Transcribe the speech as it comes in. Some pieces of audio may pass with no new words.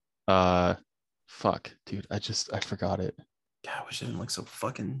Uh, fuck, dude. I forgot it. God, I wish it didn't look so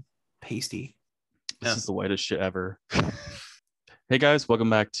fucking pasty. This is the whitest shit ever. Hey guys, welcome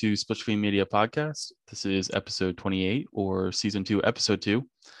back to Split Screen Media Podcast. This is episode 28 or season 2, episode 2.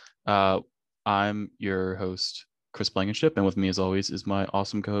 I'm your host, Chris Blankenship, and with me as always is my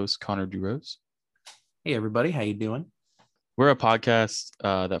awesome co-host, Connor DeRose. Hey everybody, how you doing? We're a podcast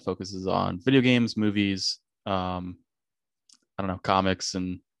that focuses on video games, movies, comics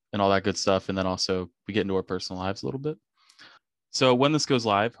and all that good stuff. And then also we get into our personal lives a little bit. So when this goes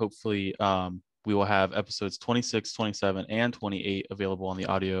live, hopefully we will have episodes 26, 27, and 28 available on the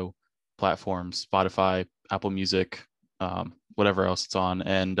audio platforms, Spotify, Apple Music, whatever else it's on.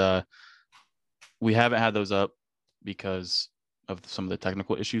 And we haven't had those up because of some of the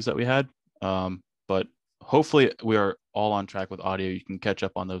technical issues that we had. But hopefully we are all on track with audio. You can catch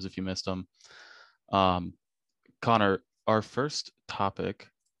up on those if you missed them. Connor, our first topic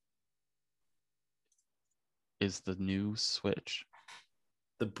is the new Switch.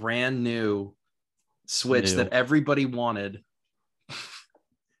 The brand new Switch that everybody wanted.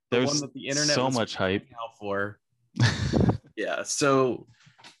 There's one that the internet so much hype out for. Yeah, so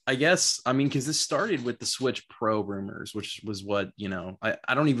I guess, because this started with the Switch Pro rumors, which was what,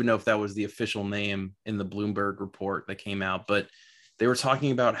 I don't even know if that was the official name in the Bloomberg report that came out, but they were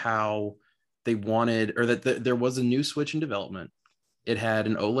talking about how they wanted, or that there was a new Switch in development. It had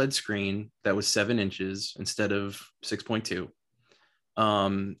an OLED screen that was 7 inches instead of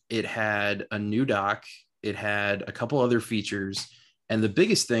 6.2. It had a new dock. It had a couple other features. And the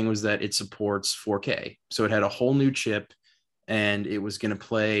biggest thing was that it supports 4K. So it had a whole new chip, and it was going to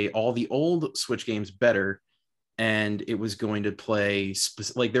play all the old Switch games better. And it was going to play,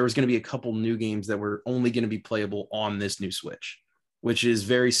 there was going to be a couple new games that were only going to be playable on this new Switch, which is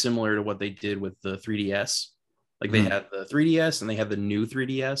very similar to what they did with the 3DS. They had the 3DS and they had the new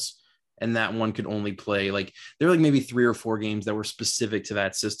 3DS, and that one could only play, there were maybe 3 or 4 games that were specific to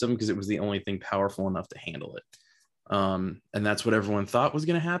that system because it was the only thing powerful enough to handle it. And that's what everyone thought was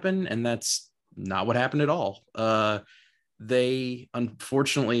going to happen. And that's not what happened at all. They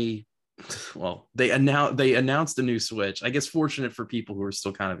unfortunately, they announced a new Switch. I guess fortunate for people who are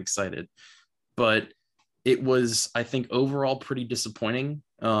still kind of excited, but it was, I think, overall pretty disappointing.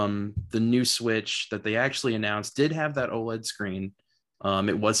 The new Switch that they actually announced did have that OLED screen.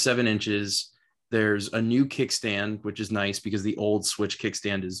 It was 7 inches. There's a new kickstand, which is nice because the old Switch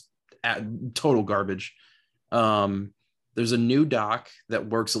kickstand is total garbage. There's a new dock that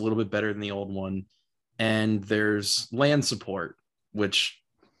works a little bit better than the old one. And there's LAN support, which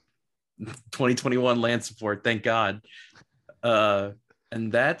 2021 LAN support, thank God.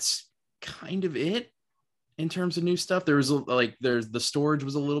 And that's kind of it. In terms of new stuff, there's the storage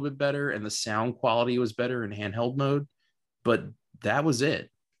was a little bit better and the sound quality was better in handheld mode, but that was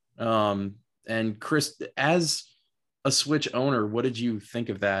it. And Chris, as a Switch owner, what did you think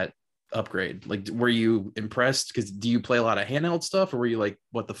of that upgrade? Were you impressed? Because do you play a lot of handheld stuff, or were you like,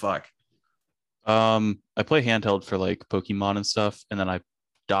 what the fuck? I play handheld for Pokemon and stuff, and then I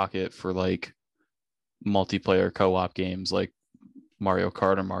dock it for multiplayer co-op games like Mario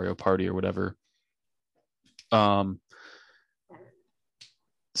Kart or Mario Party or whatever.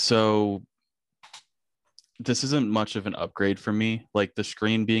 So this isn't much of an upgrade for me. The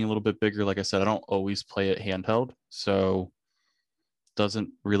screen being a little bit bigger, like I said, I don't always play it handheld, so doesn't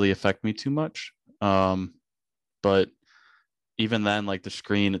really affect me too much. But even then, the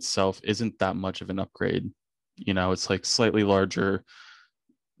screen itself isn't that much of an upgrade. It's slightly larger.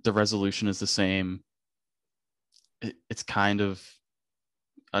 The resolution is the same. It's kind of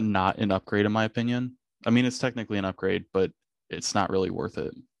not an upgrade in my opinion. It's technically an upgrade, but it's not really worth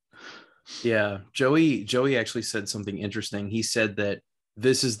it. Yeah. Joey actually said something interesting. He said that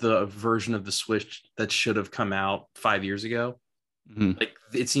this is the version of the Switch that should have come out 5 years ago. Mm-hmm.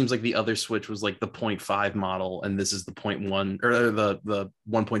 It seems like the other Switch was the 0.5 model, and this is the 0.1 or the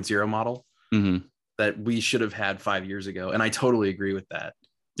 1.0 model that we should have had 5 years ago. And I totally agree with that.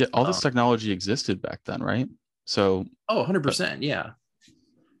 Yeah. All this technology existed back then, right? So, 100%. Yeah.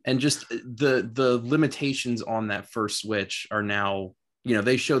 And just the limitations on that first Switch are now,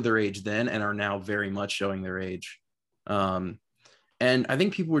 they showed their age then and are now very much showing their age. And I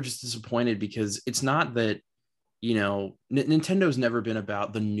think people were just disappointed because it's not that, Nintendo's never been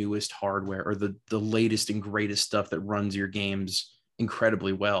about the newest hardware or the latest and greatest stuff that runs your games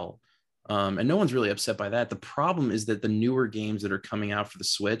incredibly well. And no one's really upset by that. The problem is that the newer games that are coming out for the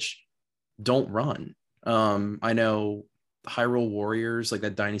Switch don't run. I know Hyrule Warriors,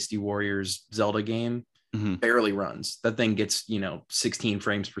 that Dynasty Warriors Zelda game, barely runs. That thing gets 16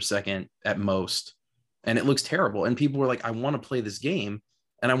 frames per second at most, and it looks terrible. And people were like, I want to play this game,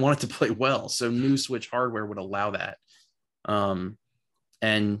 and I want it to play well. So new Switch hardware would allow that.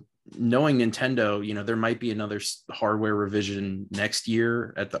 And knowing Nintendo, there might be another hardware revision next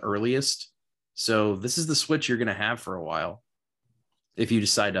year at the earliest. So this is the Switch you're going to have for a while if you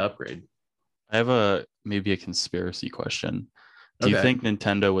decide to upgrade. I have maybe a conspiracy question. Do you Okay. think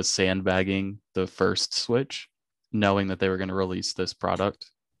Nintendo was sandbagging the first Switch, knowing that they were going to release this product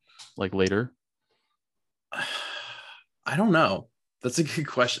like later? I don't know. That's a good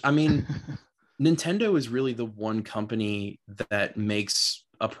question. I mean, Nintendo is really the one company that makes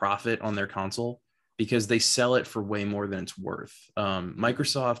a profit on their console because they sell it for way more than it's worth.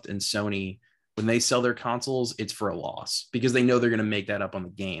 Microsoft and Sony, when they sell their consoles, it's for a loss because they know they're going to make that up on the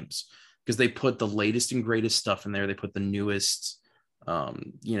games because they put the latest and greatest stuff in there. They put the newest,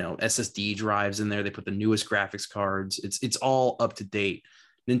 SSD drives in there. They put the newest graphics cards. It's all up to date.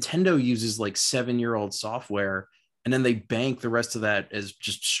 Nintendo uses like 7-year-old software, and then they bank the rest of that as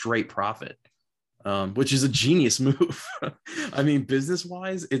just straight profit, which is a genius move. I mean, business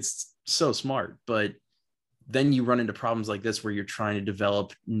wise, it's so smart, but then you run into problems like this where you're trying to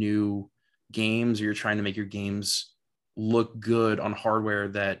develop new games or you're trying to make your games look good on hardware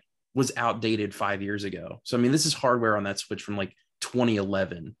that was outdated 5 years ago. So, I mean, this is hardware on that Switch from like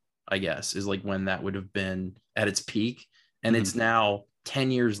 2011, I guess, is like when that would have been at its peak. And it's now 10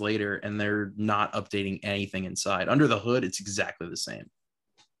 years later and they're not updating anything inside. Under the hood, it's exactly the same.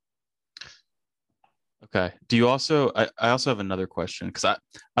 Okay. Do you also, I also have another question because I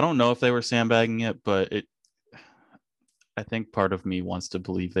don't know if they were sandbagging it, but I think part of me wants to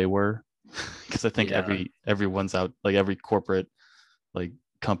believe they were because I think everyone's out, like every corporate like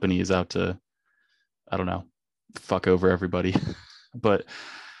company is out to, I don't know, fuck over everybody. But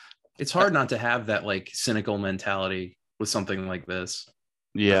it's hard not to have that like cynical mentality with something like this.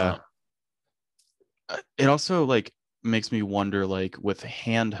 Yeah. It also like makes me wonder, like with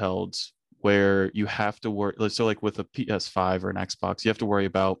handhelds where you have to worry, so like with a PS5 or an Xbox, you have to worry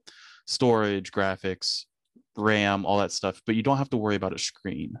about storage, graphics, RAM, all that stuff, but you don't have to worry about a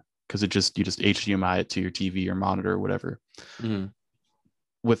screen because you just HDMI it to your TV or monitor or whatever. Mm-hmm.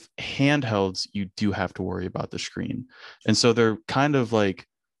 With handhelds, you do have to worry about the screen. And so they're kind of like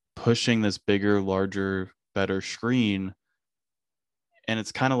pushing this bigger, larger, better screen. And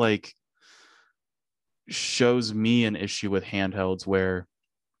it's kind of like shows me an issue with handhelds where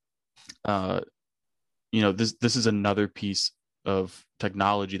this is another piece of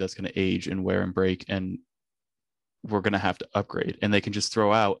technology that's going to age and wear and break, and we're going to have to upgrade, and they can just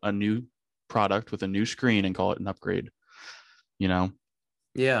throw out a new product with a new screen and call it an upgrade.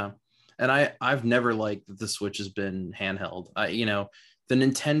 Yeah. And I've never liked that the Switch has been handheld. The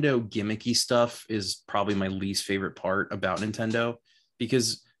Nintendo gimmicky stuff is probably my least favorite part about Nintendo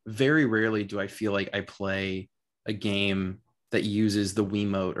because very rarely do I feel like I play a game that uses the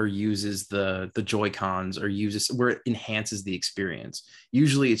Wiimote or uses the Joy-Cons or uses where it enhances the experience.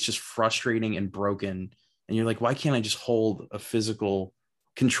 Usually it's just frustrating and broken. And you're like, why can't I just hold a physical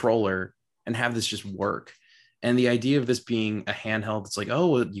controller and have this just work? And the idea of this being a handheld, it's like, oh,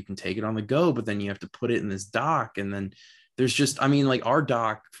 well, you can take it on the go, but then you have to put it in this dock. And then there's just, I mean, like our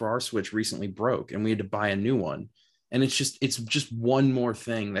dock for our Switch recently broke and we had to buy a new one. And it's just one more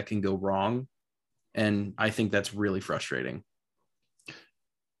thing that can go wrong. And I think that's really frustrating.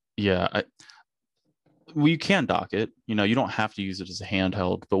 Yeah. You can dock it. You don't have to use it as a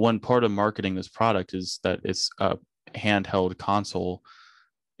handheld. But one part of marketing this product is that it's a handheld console.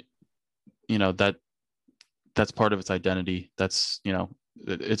 That's part of its identity. That's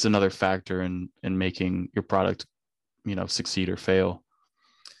it's another factor in making your product succeed or fail.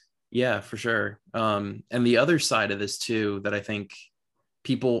 Yeah, for sure. And the other side of this too that I think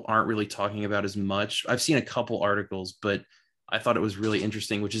people aren't really talking about as much, I've seen a couple articles, but I thought it was really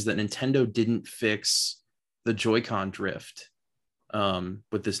interesting, which is that Nintendo didn't fix the Joy-Con drift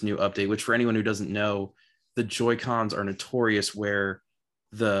with this new update, which for anyone who doesn't know, the Joy-Cons are notorious where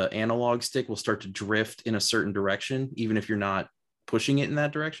the analog stick will start to drift in a certain direction, even if you're not pushing it in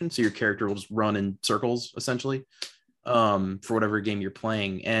that direction. So your character will just run in circles essentially for whatever game you're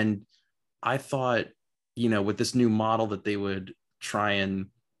playing. And I thought, with this new model that they would try and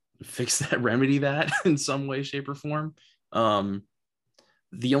fix that, remedy that in some way, shape, or form.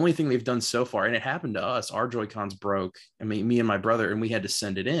 The only thing they've done so far, and it happened to us, our Joy-Cons broke. I mean, me and my brother, and we had to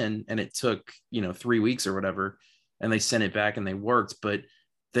send it in, and it took 3 weeks or whatever, and they sent it back and they worked. But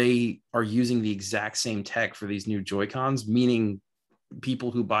they are using the exact same tech for these new Joy-Cons, meaning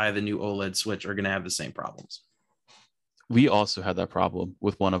people who buy the new OLED Switch are going to have the same problems. We also had that problem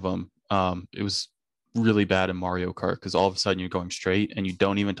with one of them. It was really bad in Mario Kart because all of a sudden you're going straight and you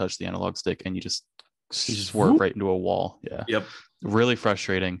don't even touch the analog stick and you just You just swerve right into a wall. Yeah. Yep. Really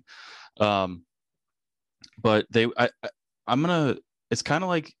frustrating. But I'm gonna. It's kind of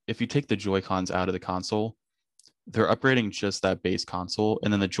like if you take the Joy-Cons out of the console, they're upgrading just that base console,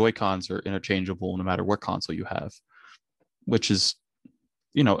 and then the Joy-Cons are interchangeable no matter what console you have, which is,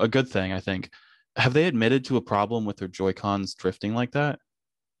 a good thing, I think. Have they admitted to a problem with their Joy-Cons drifting like that?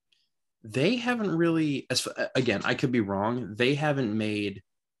 They haven't really, again, I could be wrong. They haven't made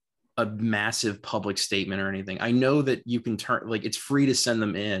a massive public statement or anything. I know that you can turn, like, it's free to send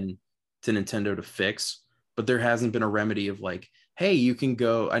them in to Nintendo to fix, but there hasn't been a remedy of like, hey, you can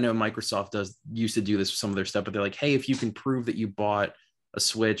go. I know Microsoft used to do this with some of their stuff, but they're like, hey, if you can prove that you bought a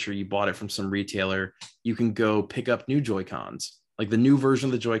Switch or you bought it from some retailer, you can go pick up new Joy-Cons, like the new version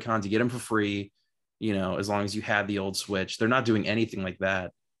of the Joy-Cons. You get them for free, as long as you had the old Switch. They're not doing anything like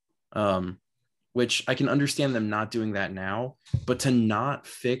that. Which I can understand them not doing that now, but to not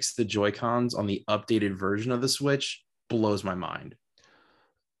fix the Joy-Cons on the updated version of the Switch blows my mind.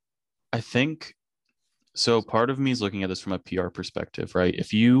 I think so. Part of me is looking at this from a PR perspective, right?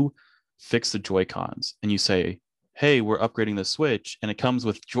 If you fix the Joy-Cons and you say, hey, we're upgrading the Switch, and it comes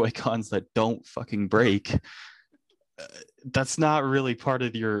with Joy-Cons that don't fucking break, that's not really part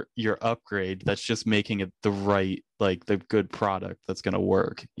of your upgrade. That's just making it the right, like the good product that's going to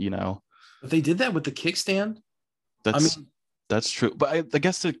work, But they did that with the kickstand. That's true. But I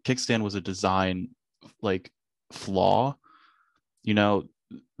guess the kickstand was a design like flaw.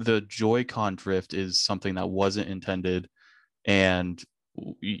 The Joy-Con drift is something that wasn't intended, and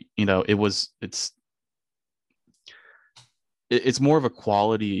it's more of a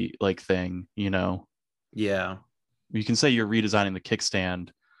quality like thing. Yeah. You can say you're redesigning the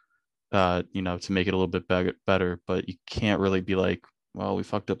kickstand, to make it a little bit better, but you can't really be like, well, we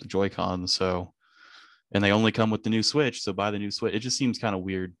fucked up the Joy-Con, so, and they only come with the new Switch, so buy the new Switch. It just seems kind of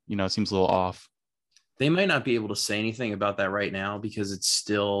weird. It seems a little off. They might not be able to say anything about that right now because it's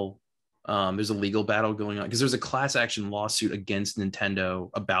still, there's a legal battle going on because there's a class action lawsuit against Nintendo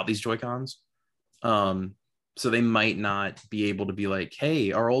about these Joy-Cons. So they might not be able to be like,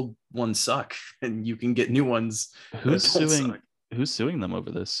 hey, our old ones suck and you can get new ones. Who's suing them over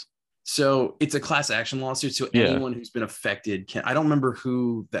this? So it's a class action lawsuit. So anyone who's been affected can. I don't remember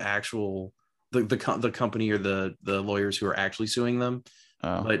who the actual the company or the lawyers who are actually suing them.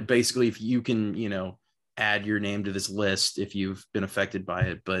 Oh. But basically, if you can, add your name to this list if you've been affected by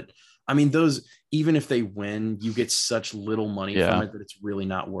it. But I mean, those, even if they win, you get such little money from it that it's really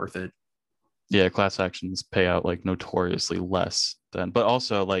not worth it. Yeah, class actions pay out like notoriously less than, but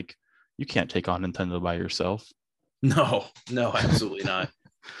also like you can't take on Nintendo by yourself. No, absolutely not.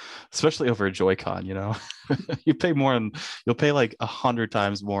 Especially over a Joy-Con, you pay more, and you'll pay like 100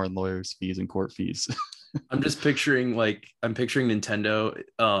 times more in lawyers' fees and court fees. I'm picturing Nintendo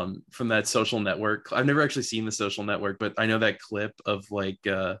from that Social Network. I've never actually seen the Social Network, but I know that clip of like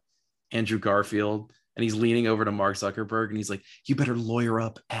Andrew Garfield, and he's leaning over to Mark Zuckerberg and he's like, you better lawyer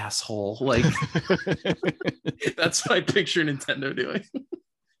up, asshole. Like, that's what I picture Nintendo doing.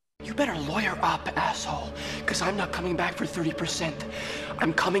 You better lawyer up, asshole, because I'm not coming back for 30%.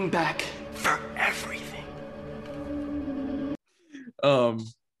 I'm coming back for everything.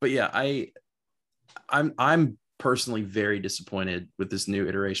 But yeah, I'm personally very disappointed with this new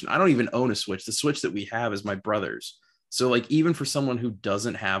iteration. I don't even own a Switch. The Switch that we have is my brother's. So like, even for someone who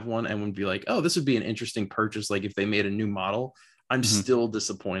doesn't have one and would be like, oh, this would be an interesting purchase, like if they made a new model, I'm still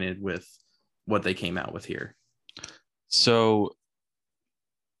disappointed with what they came out with here. So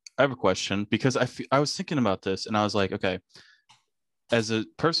I have a question, because I was thinking about this and I was like, okay, as a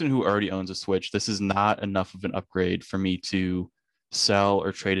person who already owns a Switch, this is not enough of an upgrade for me to sell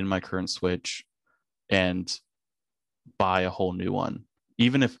or trade in my current Switch and buy a whole new one.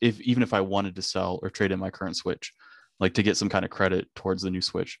 Even if I wanted to sell or trade in my current Switch, like to get some kind of credit towards the new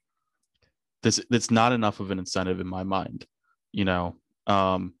Switch, that's not enough of an incentive in my mind, but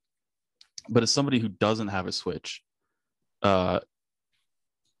as somebody who doesn't have a Switch,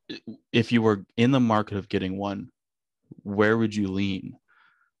 if you were in the market of getting one, where would you lean?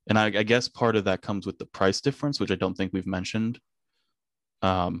 And I guess part of that comes with the price difference, which I don't think we've mentioned.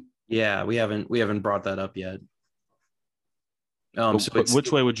 Yeah, we haven't brought that up yet. So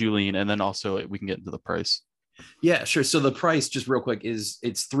which way would you lean? And then also we can get into the price. Yeah, sure. So the price, just real quick, is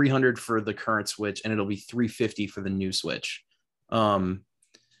it's $300 for the current Switch, and it'll be $350 for the new Switch. I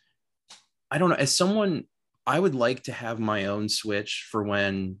don't know. As someone, I would like to have my own Switch for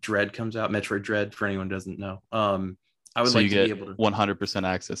when Dread comes out, Metroid Dread, for anyone who doesn't know. I would like to be able to 100%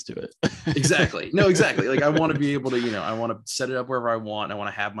 access to it. Exactly. No, exactly. Like I want to be able to, I want to set it up wherever I want. I want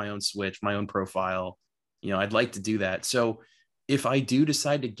to have my own Switch, my own profile. I'd like to do that. So if I do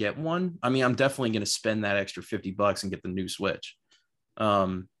decide to get one, I mean, I'm definitely going to spend that extra $50 and get the new Switch.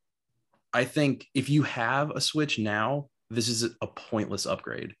 I think if you have a Switch now, this is a pointless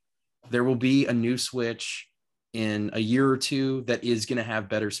upgrade. There will be a new Switch in a year or two that is going to have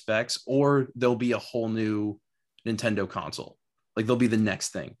better specs, or there'll be a whole new Nintendo console. Like they'll be the next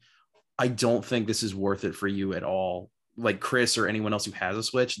thing. I don't think this is worth it for you at all. Like Chris or anyone else who has a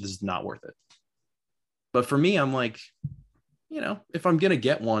Switch, this is not worth it. But for me, I'm like, if I'm going to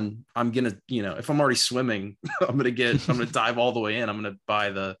get one, I'm going to, if I'm already swimming, I'm going to dive all the way in. I'm going to buy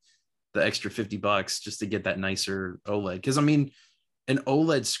the extra $50 just to get that nicer OLED. Cause I mean, an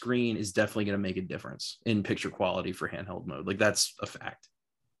OLED screen is definitely going to make a difference in picture quality for handheld mode. Like that's a fact.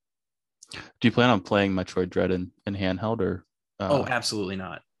 Do you plan on playing Metroid Dread in handheld or? Oh, absolutely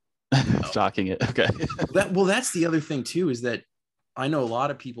not. Shocking it. Okay. That's the other thing too, is that I know a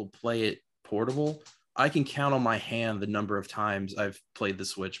lot of people play it portable. I can count on my hand the number of times I've played the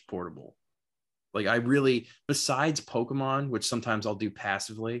Switch portable. Like I really, besides Pokemon, which sometimes I'll do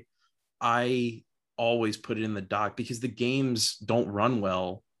passively, I always put it in the dock because the games don't run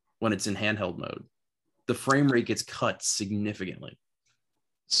well when it's in handheld mode. The frame rate gets cut significantly.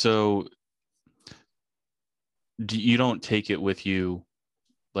 So you don't take it with you,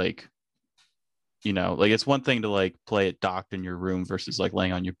 like, like it's one thing to like play it docked in your room versus like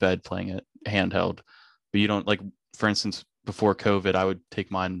laying on your bed playing it handheld, but you don't, like, for instance, before COVID, I would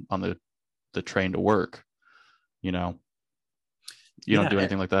take mine on the train to work. You don't do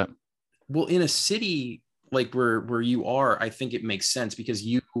anything like that. Well, in a city like where you are, I think it makes sense because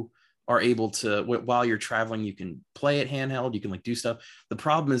you are able to, while you're traveling, you can play it handheld, you can like do stuff. The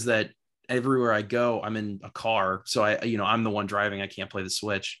problem is that everywhere I go, I'm in a car. So I'm the one driving. I can't play the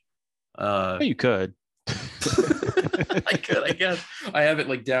Switch. You could. I could, I guess. I have it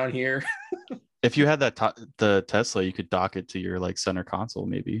like down here. If you had the Tesla, you could dock it to your like center console,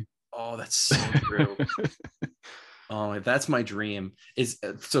 maybe. Oh, that's so true. Oh, that's my dream.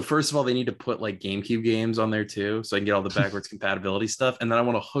 So first of all, they need to put like GameCube games on there too, so I can get all the backwards compatibility stuff. And then I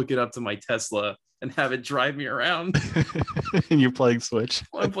want to hook it up to my Tesla and have it drive me around. And you're playing Switch.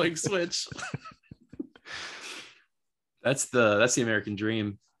 I'm playing Switch. That's the American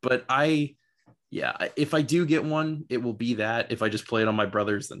dream. But if I do get one, it will be that. If I just play it on my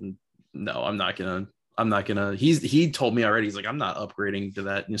brother's, then no, I'm not gonna. He told me already. He's like, I'm not upgrading to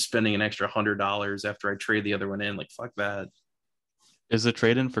that. Spending an extra $100 after I trade the other one in. Like, fuck that. Is the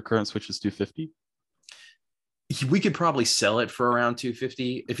trade in for current Switches $250? We could probably sell it for around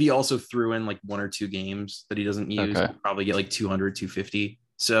 $250. If he also threw in like one or two games that he doesn't use, okay, we'll probably get like $200, $250.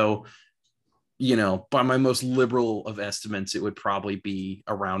 So, by my most liberal of estimates, it would probably be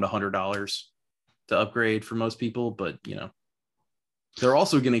around $100 to upgrade for most people. But they're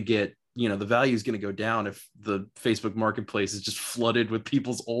also going to get, the value is going to go down if the Facebook marketplace is just flooded with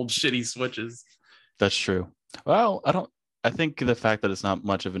people's old shitty Switches. That's true. Well, I think the fact that it's not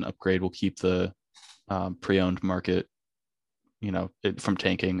much of an upgrade will keep the pre-owned market, from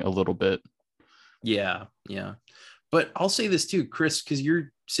tanking a little bit. Yeah. But I'll say this too, Chris, because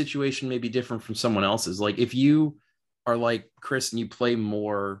your situation may be different from someone else's. Like if you are like Chris and you play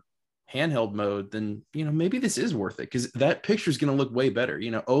more handheld mode, then maybe this is worth it because that picture is going to look way better.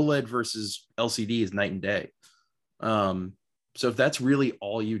 OLED versus LCD is night and day. So if that's really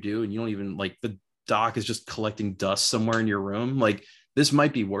all you do and you don't even like the dock is just collecting dust somewhere in your room, like this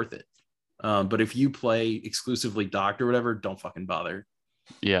might be worth it. But if you play exclusively docked or whatever, don't fucking bother.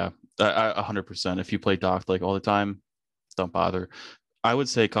 Yeah, 100%. If you play docked like all the time, don't bother. I would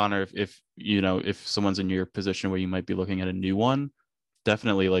say, Connor, if someone's in your position where you might be looking at a new one,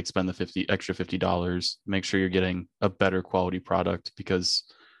 definitely like spend the extra $50. Make sure you're getting a better quality product because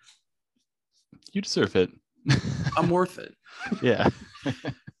you deserve it. I'm worth it. Yeah.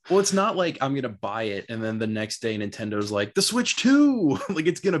 Well, it's not like I'm gonna buy it and then the next day Nintendo's like the Switch 2. Like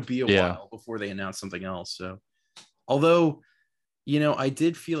it's gonna be a while before they announce something else. So, although, I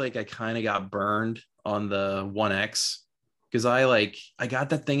did feel like I kind of got burned on the One X because I got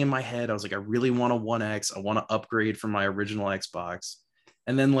that thing in my head. I was like, I really want a One X. I want to upgrade from my original Xbox.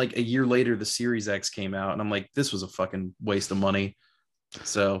 And then like a year later, the Series X came out, and I'm like, this was a fucking waste of money.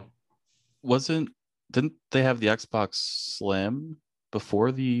 So, didn't they have the Xbox Slim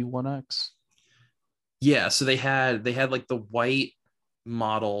before the One X? Yeah, so they had like the white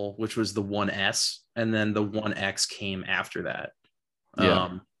model, which was the One S, and then the One X came after that.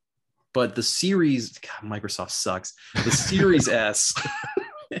 Yeah. But the Series, God, Microsoft sucks. The Series S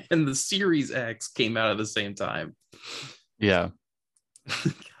and the Series X came out at the same time. Yeah.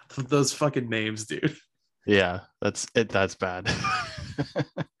 Those fucking names, dude. Yeah, that's bad.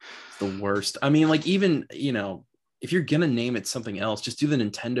 The worst. I mean, like even, if you're gonna name it something else, just do the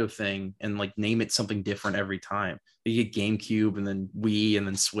Nintendo thing and like name it something different every time. You get GameCube and then Wii and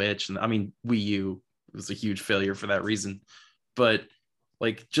then Switch, and I mean Wii U was a huge failure for that reason, but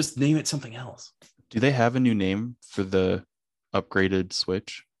like just name it something else. Do they have a new name for the upgraded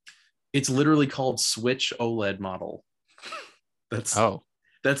Switch? It's literally called Switch OLED model. That's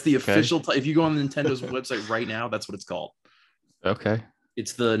the official. If you go on Nintendo's website right now, that's what it's called. Okay.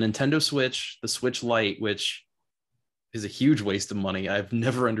 It's the Nintendo Switch, the Switch Lite, which is a huge waste of money. I've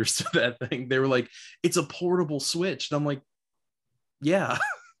never understood that thing. They were like, it's a portable Switch. And I'm like, yeah.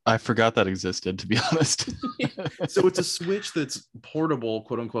 I forgot that existed, to be honest. So it's a Switch that's portable,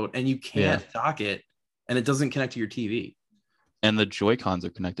 quote unquote, and you can't dock it and it doesn't connect to your TV. And the Joy-Cons are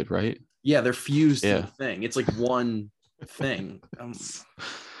connected, right? Yeah, they're fused to the thing. It's like one thing.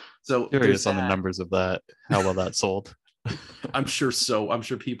 So curious on the numbers of that, how well that sold. I'm sure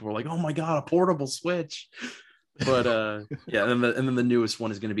people were like, oh my God, a portable Switch. But yeah, and then the newest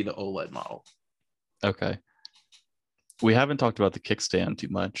one is going to be the OLED model. Okay. We haven't talked about the kickstand too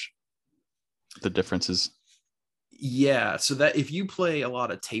much. The differences. Yeah, so that if you play a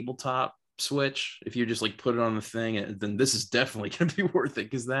lot of tabletop Switch, if you just like put it on the thing, then this is definitely going to be worth it,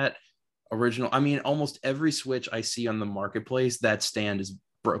 because that original, I mean, almost every Switch I see on the marketplace, that stand is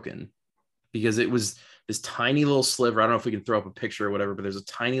broken because it was this tiny little sliver. I don't know if we can throw up a picture or whatever, but there's a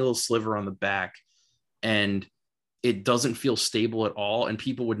tiny little sliver on the back and it doesn't feel stable at all. And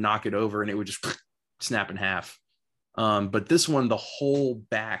people would knock it over and it would just snap in half. But this one, the whole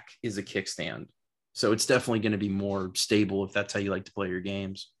back is a kickstand. So it's definitely going to be more stable if that's how you like to play your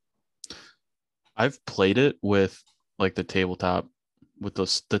games. I've played it with like the tabletop with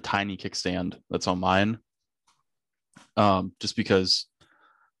the tiny kickstand that's on mine. Just because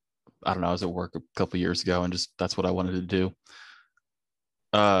I don't know, I was at work a couple years ago and just that's what I wanted to do.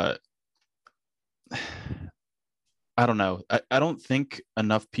 I don't know. I don't think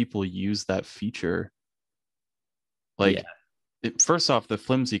enough people use that feature. Like, first off, the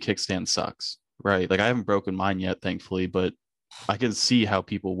flimsy kickstand sucks, right? Like I haven't broken mine yet, thankfully, but I can see how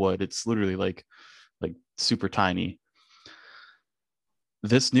people would. It's literally like super tiny.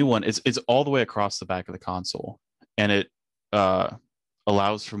 This new one it's all the way across the back of the console, and it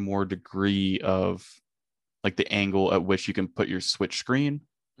allows for more degree of like the angle at which you can put your Switch screen.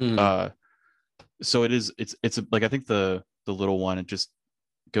 So it's like I think the little one, it just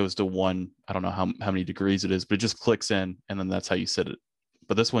goes to one, I don't know how many degrees it is, but it just clicks in and then that's how you sit it.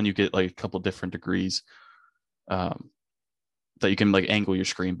 But this one you get like a couple different degrees that you can like angle your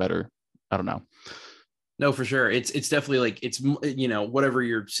screen better. I don't know. No, for sure. It's definitely like, it's, you know, whatever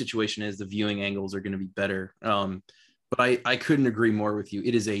your situation is, the viewing angles are going to be better. But I couldn't agree more with you.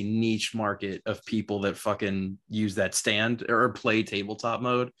 It is a niche market of people that fucking use that stand or play tabletop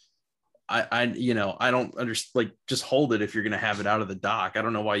mode. I don't understand, like, just hold it if you're going to have it out of the dock. I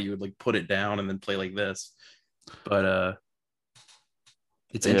don't know why you would like put it down and then play like this, but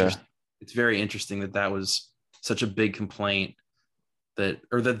it's interesting. It's very interesting that was such a big complaint that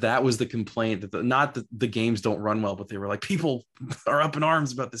was the complaint that not that the games don't run well, but they were like, people are up in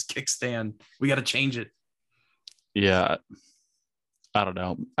arms about this kickstand. We got to change it. Yeah. I don't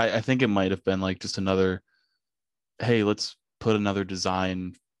know. I think it might have been like just another, hey, let's put another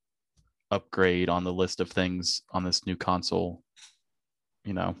design upgrade on the list of things on this new console,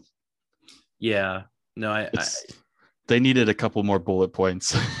 you know. Yeah, no, they needed a couple more bullet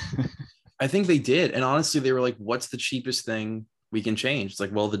points. I think they did, and honestly they were like, what's the cheapest thing we can change? It's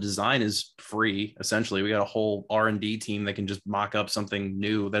like, well, the design is free essentially. We got a whole R&D team that can just mock up something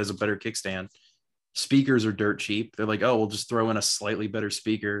new that is a better kickstand. Speakers are dirt cheap. They're like, oh, we'll just throw in a slightly better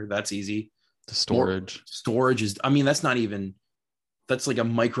speaker. That's easy. The storage is, I mean, that's like a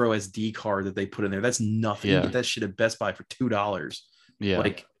micro SD card that they put in there. That's nothing. You get that shit at Best Buy for $2. Yeah.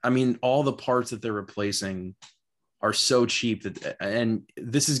 Like, I mean, all the parts that they're replacing are so cheap and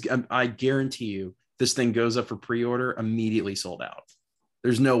this is, I guarantee you, this thing goes up for pre-order, immediately sold out.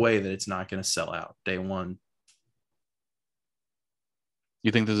 There's no way that it's not going to sell out day one.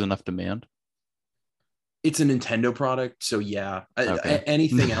 You think there's enough demand? It's a Nintendo product, so yeah. Okay.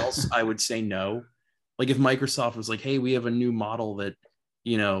 Anything else, I would say no. Like if Microsoft was like, hey, we have a new model that,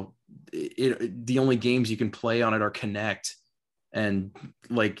 you know, the only games you can play on it are Kinect, and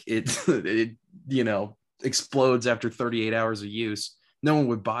like it you know, explodes after 38 hours of use, no one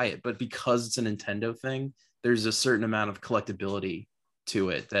would buy it. But because it's a Nintendo thing, there's a certain amount of collectability to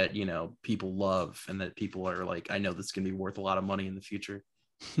it that, you know, people love, and that people are like, I know this is going to be worth a lot of money in the future.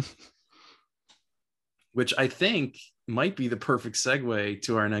 Which I think might be the perfect segue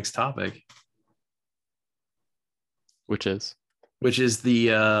to our next topic. Which is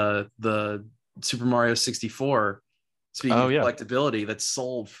the Super Mario 64 Speaking of collectability, that's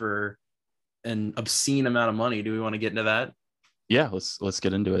sold for an obscene amount of money. Do we want to get into that? Yeah, let's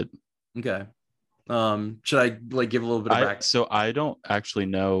get into it. Okay. Should I like give a little bit of back? So I don't actually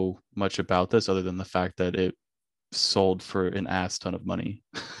know much about this other than the fact that it sold for an ass ton of money.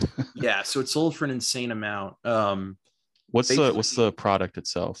 Yeah, so it sold for an insane amount. What's the product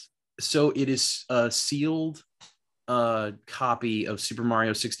itself? So it is a sealed copy of Super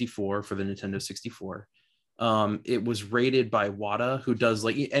Mario 64 for the Nintendo 64. It was rated by Wata, who does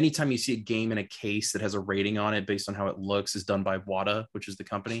like anytime you see a game in a case that has a rating on it based on how it looks is done by Wata, which is the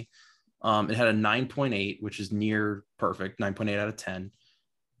company. It had a 9.8, which is near perfect, 9.8 out of 10.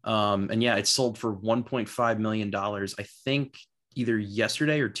 And yeah, it sold for $1.5 million, I think either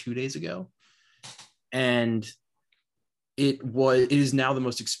yesterday or 2 days ago. And it is now the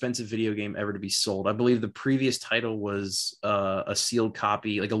most expensive video game ever to be sold. I believe the previous title was a sealed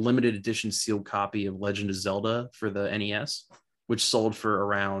copy, like a limited edition sealed copy of Legend of Zelda for the NES, which sold for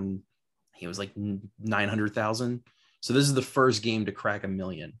around, it was like 900,000. So this is the first game to crack 1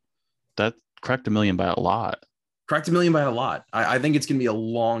 million. That cracked 1 million by a lot. Cracked 1 million by a lot. I think it's going to be a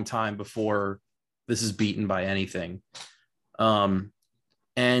long time before this is beaten by anything.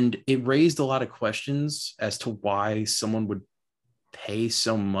 And it raised a lot of questions as to why someone would pay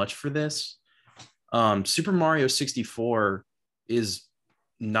so much for this. Super Mario 64 is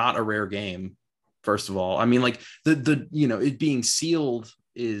not a rare game, first of all. I mean, like the it being sealed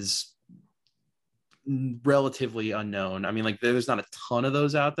is relatively unknown. I mean, like there's not a ton of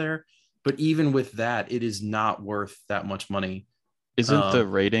those out there, but even with that, it is not worth that much money. Isn't the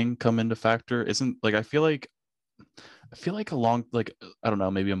rating come into factor? Isn't like I feel like along like I don't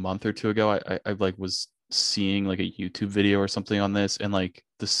know, maybe a month or two ago, I like was seeing like a YouTube video or something on this, and like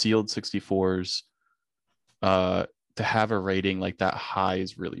the sealed 64s, to have a rating like that high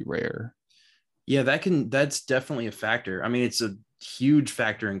is really rare. Yeah, that's definitely a factor. I mean, it's a huge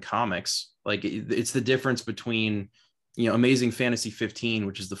factor in comics. Like it's the difference between, Amazing Fantasy 15,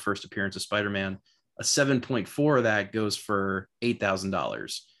 which is the first appearance of Spider-Man. A 7.4 of that goes for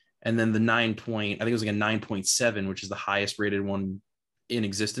 $8,000. And then the I think it was like a 9.7, which is the highest rated one in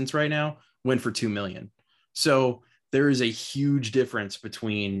existence right now, went for 2 million. So there is a huge difference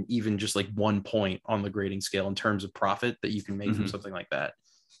between even just like 1 point on the grading scale in terms of profit that you can make from something like that.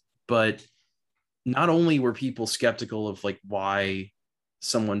 But not only were people skeptical of like why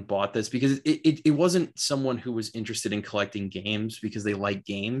someone bought this, because it wasn't someone who was interested in collecting games because they like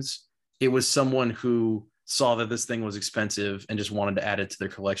games. It was someone who saw that this thing was expensive and just wanted to add it to their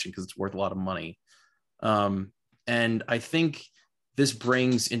collection because it's worth a lot of money. And I think this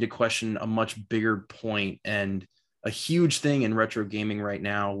brings into question a much bigger point and a huge thing in retro gaming right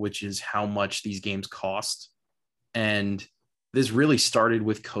now, which is how much these games cost. And this really started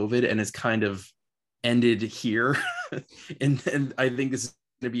with COVID and has kind of ended here. and I think this is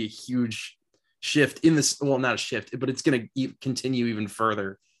going to be a huge shift in this. Well, not a shift, but it's going to continue even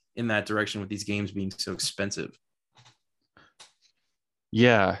further in that direction with these games being so expensive.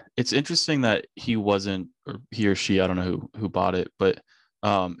 Yeah, it's interesting that he wasn't, or he or she, I don't know who bought it, but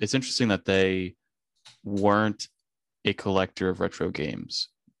it's interesting that they weren't a collector of retro games.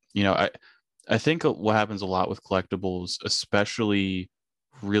 I think what happens a lot with collectibles, especially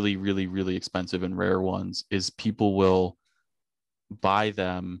really, really, really expensive and rare ones, is people will buy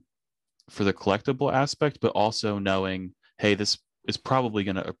them for the collectible aspect, but also knowing, hey, this is probably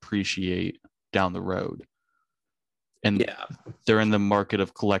going to appreciate down the road. And they're in the market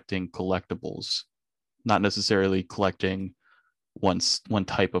of collecting collectibles, not necessarily collecting one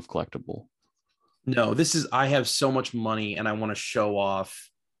type of collectible. No, I have so much money and I want to show off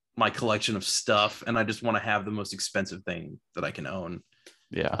my collection of stuff, and I just want to have the most expensive thing that I can own.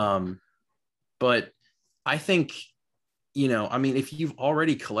 Yeah. But I think, I mean, if you've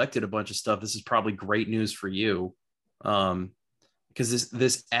already collected a bunch of stuff, this is probably great news for you. Because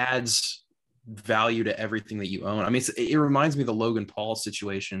this adds value to everything that you own. I mean, it reminds me of the Logan Paul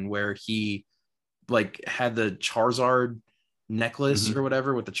situation where he like had the Charizard necklace or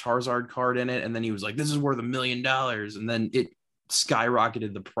whatever with the Charizard card in it, and then he was like, this is worth $1 million, and then it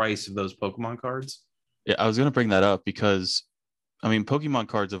skyrocketed the price of those Pokemon cards. Yeah, I was going to bring that up because I mean, Pokemon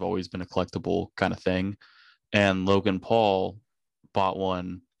cards have always been a collectible kind of thing, and Logan Paul bought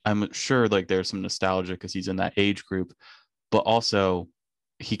one. I'm sure like there's some nostalgia because he's in that age group, but also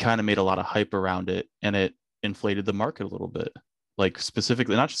he kind of made a lot of hype around it, and it inflated the market a little bit. Like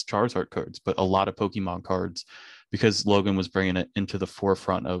specifically, not just Charizard cards, but a lot of Pokemon cards, because Logan was bringing it into the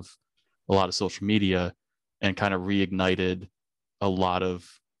forefront of a lot of social media and kind of reignited a lot of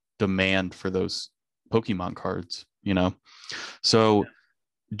demand for those Pokemon cards, So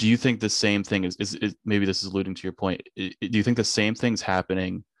do you think the same thing is maybe this is alluding to your point? Do you think the same thing's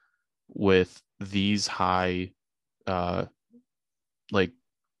happening with these high, uh, like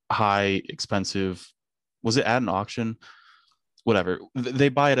high expensive? Was it at an auction? Whatever, they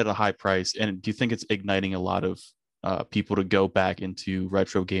buy it at a high price, and do you think it's igniting a lot of people to go back into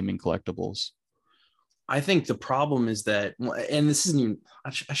retro gaming collectibles? I think the problem is that, and this isn't even,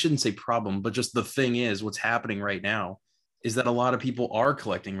 I shouldn't say problem, but just the thing is, what's happening right now is that a lot of people are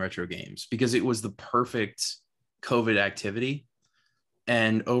collecting retro games because it was the perfect COVID activity.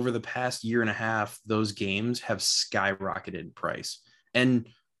 And over the past year and a half, those games have skyrocketed in price. And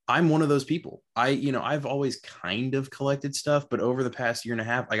I'm one of those people. I've always kind of collected stuff, but over the past year and a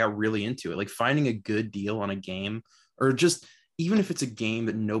half, I got really into it. Like finding a good deal on a game, or just even if it's a game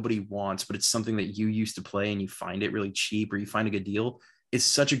that nobody wants, but it's something that you used to play and you find it really cheap or you find a good deal, it's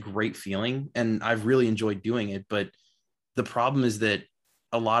such a great feeling. And I've really enjoyed doing it. But the problem is that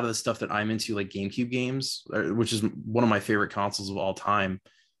a lot of the stuff that I'm into, like GameCube games, which is one of my favorite consoles of all time,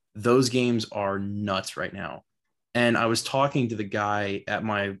 those games are nuts right now. And I was talking to the guy at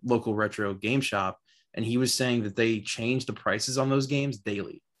my local retro game shop, and he was saying that they change the prices on those games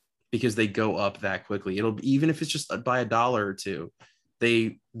daily because they go up that quickly. It'll, even if it's just by $1 or $2,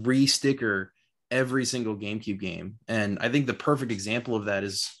 they re-sticker every single GameCube game. And I think the perfect example of that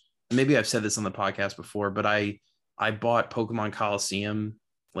is, maybe I've said this on the podcast before, but I bought Pokemon Coliseum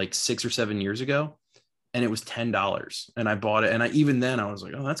like 6 or 7 years ago, and it was $10. And I bought it. And even then I was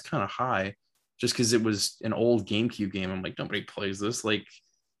like, oh, that's kind of high, just because it was an old GameCube game. I'm like, nobody plays this. Like,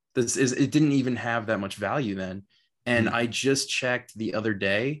 it didn't even have that much value then. And I just checked the other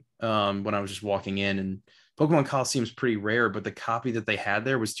day when I was just walking in, and Pokemon Coliseum is pretty rare, but the copy that they had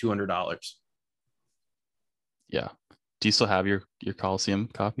there was $200. Yeah. Do you still have your Coliseum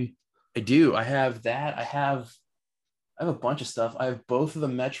copy? I do. I have that. I have a bunch of stuff. I have both of the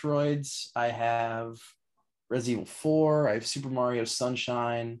Metroids. I have Resident Evil 4. I have Super Mario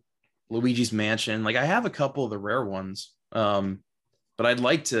Sunshine, Luigi's Mansion. Like, I have a couple of the rare ones. But I'd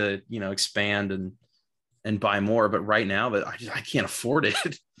like to, expand and buy more. But right now, that I can't afford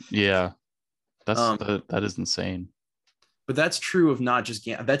it. Yeah, that is insane. But that's true of not just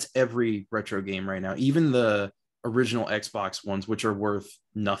that's every retro game right now. Even the original Xbox ones, which are worth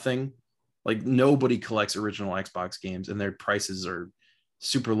nothing. Like, nobody collects original Xbox games, and their prices are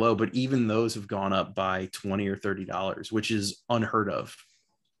super low. But even those have gone up by $20 or $30, which is unheard of.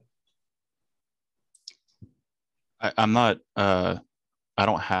 I'm not. I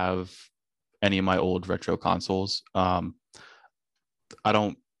don't have any of my old retro consoles. I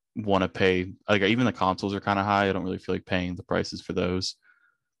don't want to pay, like, even the consoles are kind of high. I don't really feel like paying the prices for those.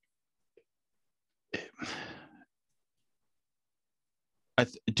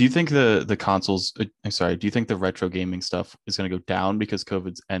 Do you think the consoles, sorry, do you think the retro gaming stuff is going to go down because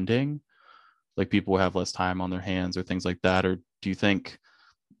COVID's ending? Like, people will have less time on their hands or things like that? Or do you think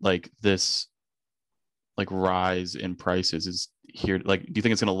like this, like, rise in prices is here? Like, do you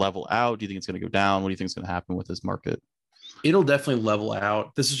think it's going to level out? Do you think it's going to go down? What do you think is going to happen with this market? It'll definitely level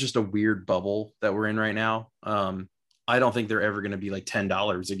out. This is just a weird bubble that we're in right now. I don't think they're ever going to be like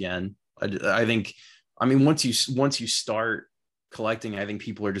 $10 again. I think, once you start collecting, I think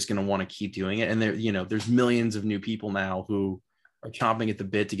people are just going to want to keep doing it. And there's millions of new people now who are chomping at the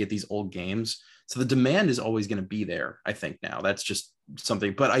bit to get these old games. So the demand is always going to be there, I think. Now that's just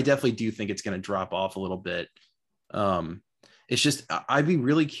something, but I definitely do think it's going to drop off a little bit. It's just, I'd be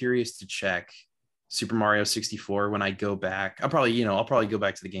really curious to check Super Mario 64 when I go back. I'll probably go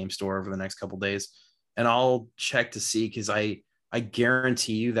back to the game store over the next couple days, and I'll check to see, because I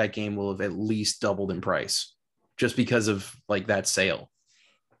guarantee you that game will have at least doubled in price just because of like that sale.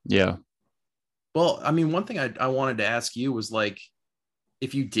 Yeah. Well, one thing I wanted to ask you was, like,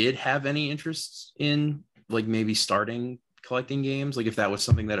 if you did have any interest in, like, maybe starting collecting games, like if that was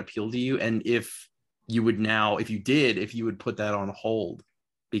something that appealed to you, and if you would put that on hold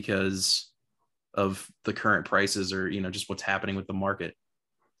because of the current prices, or just what's happening with the market.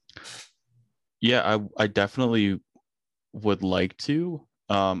 Yeah, I definitely would like to.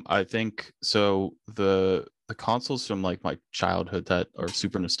 I think so. The consoles from like my childhood that are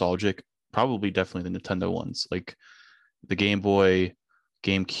super nostalgic, probably definitely the Nintendo ones, like the Game Boy,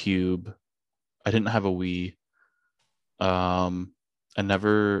 GameCube. I didn't have a Wii. I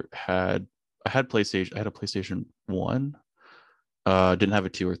had PlayStation. I had a PlayStation 1. Didn't have a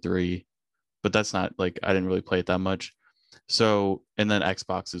 2 or 3, but that's not, like, I didn't really play it that much. So, and then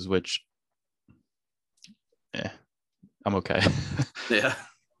Xboxes, which I'm okay. Yeah.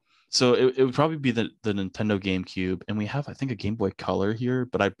 So it would probably be the Nintendo GameCube, and we have, I think, a Game Boy Color here,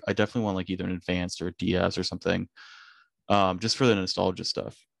 but I definitely want like either an advanced or a DS or something. just for the nostalgia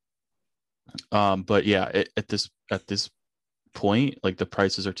stuff. But yeah, at this point, like the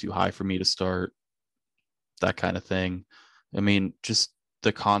prices are too high for me to start that kind of thing. I mean, just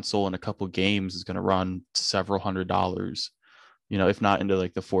the console and a couple games is going to run several $100s, if not into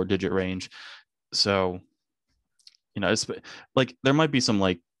like the 4-digit range. So, it's like there might be some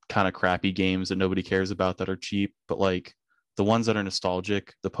like kind of crappy games that nobody cares about that are cheap, but like the ones that are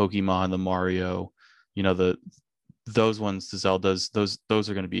nostalgic, the Pokemon, the Mario, those ones, the Zeldas, those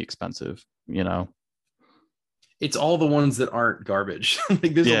are going to be expensive. It's all the ones that aren't garbage.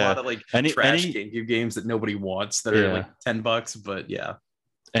 Like there's a lot of like trash GameCube games that nobody wants that are like $10, but yeah.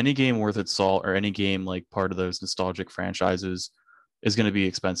 Any game worth its salt or any game like part of those nostalgic franchises is going to be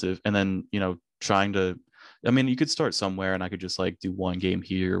expensive. And then, you could start somewhere and I could just like do one game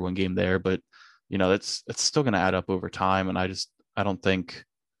here, one game there, but it's still going to add up over time. And I don't think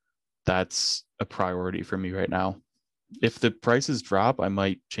that's a priority for me right now. If the prices drop, I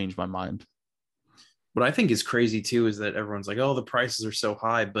might change my mind. What I think is crazy too is that everyone's like, oh, the prices are so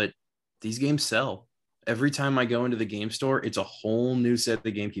high, but these games sell. Every time I go into the game store, it's a whole new set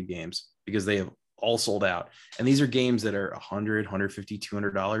of GameCube games because they have all sold out. And these are games that are $100, $150,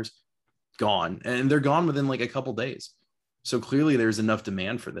 $200 gone. And they're gone within like a couple days. So clearly there's enough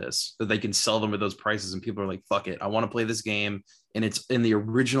demand for this that they can sell them at those prices. And people are like, fuck it, I want to play this game. And it's in the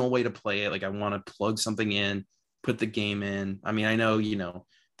original way to play it. Like I want to plug something in, put the game in. I mean, I know,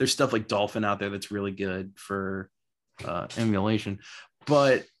 there's stuff like Dolphin out there that's really good for emulation,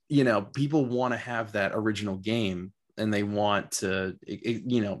 but people want to have that original game and they want to,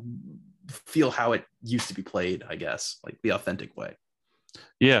 feel how it used to be played, I guess, like the authentic way.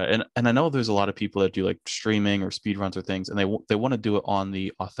 Yeah, and I know there's a lot of people that do like streaming or speedruns or things, and they want to do it on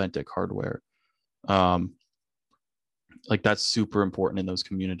the authentic hardware. Like that's super important in those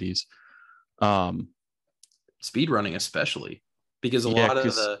communities. Speedrunning especially, because a lot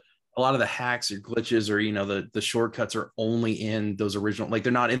of the hacks or glitches or the shortcuts are only in those original, like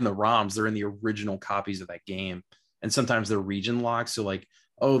they're not in the ROMs, they're in the original copies of that game. And sometimes they're region locked. So like,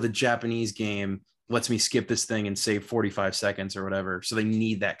 oh, the Japanese game lets me skip this thing and save 45 seconds or whatever. So they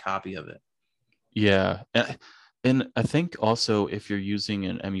need that copy of it. Yeah. And I think also if you're using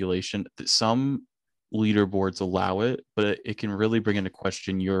an emulation, some leaderboards allow it, but it can really bring into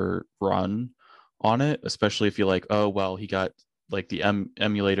question your run on it, especially if you're like, oh, well, he got like the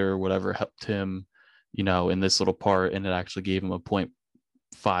emulator or whatever helped him, in this little part, and it actually gave him a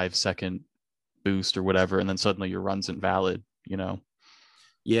 0.5 second boost or whatever, and then suddenly your run's invalid.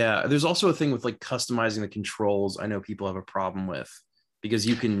 Yeah, there's also a thing with like customizing the controls. I know people have a problem with, because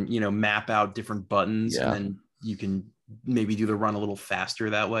you can map out different buttons and then you can maybe do the run a little faster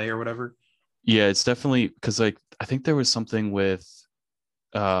that way or whatever. Yeah, it's definitely because like I think there was something with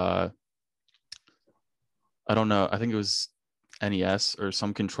I don't know, I think it was NES or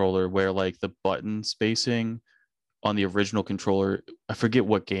some controller where like the button spacing on the original controller, I forget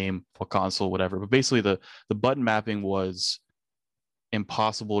what game, what console, whatever, but basically the button mapping was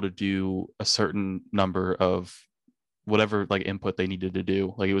impossible to do a certain number of whatever like input they needed to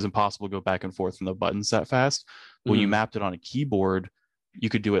do. Like it was impossible to go back and forth from the buttons that fast. When you mapped it on a keyboard, you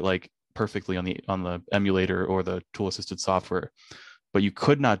could do it like perfectly on the emulator or the tool assisted software, but you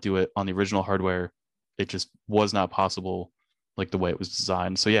could not do it on the original hardware. It just was not possible, like the way it was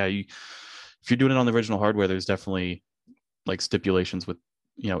designed. So yeah, if you're doing it on the original hardware, there's definitely like stipulations with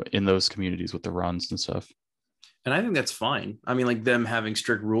in those communities with the runs and stuff. And I think that's fine. I mean, like them having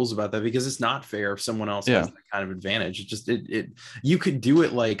strict rules about that, because it's not fair if someone else has that kind of advantage. It just you could do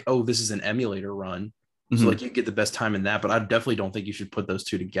it like, oh, this is an emulator run, so like you get the best time in that. But I definitely don't think you should put those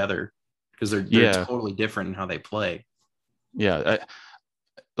two together because they're totally different in how they play. Yeah,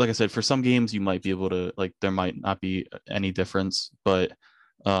 like I said, for some games you might be able to, like, there might not be any difference, but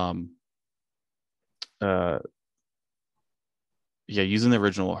using the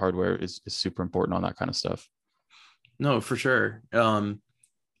original hardware is super important on that kind of stuff. No, for sure.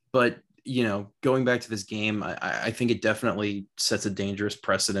 But going back to this game, I think it definitely sets a dangerous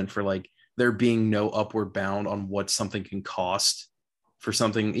precedent for like there being no upward bound on what something can cost for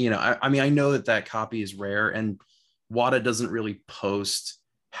something. I mean, I know that copy is rare, and WATA doesn't really post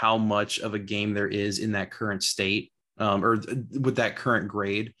how much of a game there is in that current state, or with that current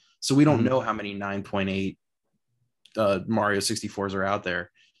grade. So we don't know how many 9.8 Mario 64s are out there.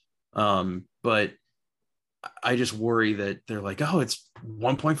 But I just worry that they're like, oh, it's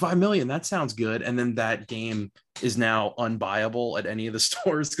 1.5 million. That sounds good. And then that game is now unbuyable at any of the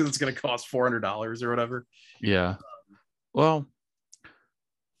stores because it's going to cost $400 or whatever. Yeah. Well,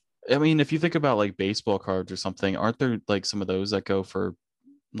 I mean, if you think about like baseball cards or something, aren't there like some of those that go for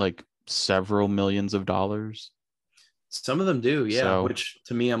like several millions of dollars? Some of them do, yeah. So, Which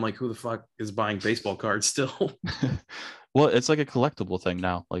to me, I'm like, who the fuck is buying baseball cards still? well, it's like a collectible thing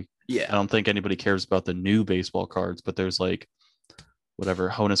now. Like, I Yeah. don't think anybody cares about the new baseball cards, but there's like whatever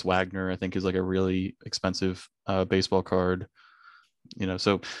Honus Wagner, I think, is like a really expensive baseball card.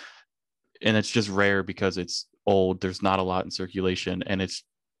 So and it's just rare because it's old. There's not a lot in circulation, and it's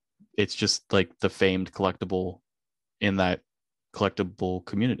just like the famed collectible in that collectible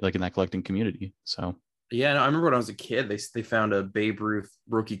community, like in that collecting community. So Yeah, no, I remember when I was a kid, they found a Babe Ruth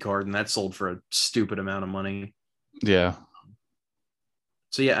rookie card, and that sold for a stupid amount of money. yeah,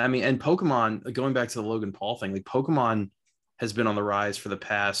 So yeah, I mean, and Pokemon, going back to the Logan Paul thing, like Pokemon has been on the rise for the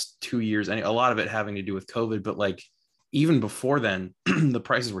past 2 years, and a lot of it having to do with COVID. But like even before then, the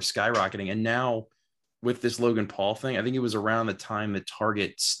prices were skyrocketing, and now with this Logan Paul thing, I think it was around the time that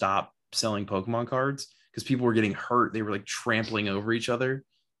Target stopped selling Pokemon cards because people were getting hurt. They were like trampling over each other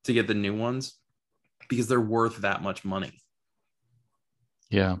to get the new ones because they're worth that much money.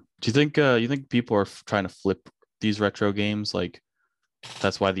 yeah. Do you think people are trying to flip these retro games? Like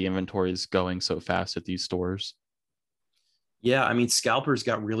that's why the inventory is going so fast at these stores. Yeah, I mean, scalpers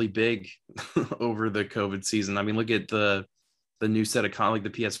got really big over the COVID season. I mean, look at the new set of like the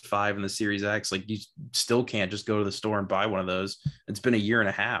PS5 and the Series X. Like you still can't just go to the store and buy one of those. It's been a year and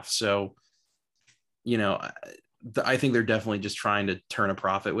a half. So, I think they're definitely just trying to turn a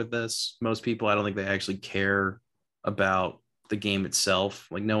profit with this. Most people, I don't think they actually care about the game itself.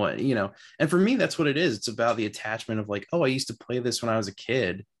 Like no one, and for me, that's what it is. It's about the attachment of like, oh, I used to play this when I was a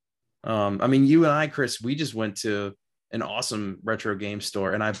kid. I mean, you and I, Chris, we just went to an awesome retro game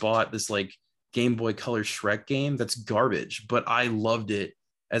store and I bought this like Game Boy Color Shrek game that's garbage, but I loved it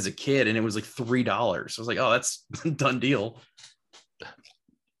as a kid and it was like $3. So I was like, oh, that's done deal.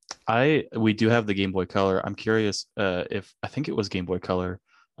 We do have the Game Boy Color. I'm curious if I think it was Game Boy Color.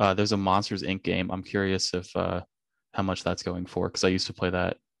 There's a Monsters Inc. game. I'm curious if how much that's going for because I used to play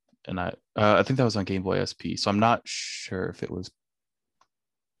that, and I think that was on Game Boy SP. So I'm not sure if it was.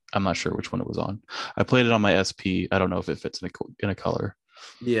 I'm not sure which one it was on. I played it on my SP. I don't know if it fits in a color.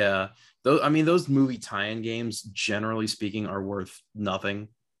 Yeah. I mean, those movie tie-in games, generally speaking, are worth nothing.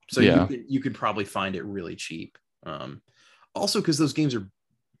 So Yeah. you could probably find it really cheap. Also, because those games are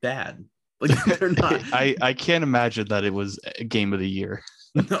bad. Like they're not. I can't imagine that it was a game of the year.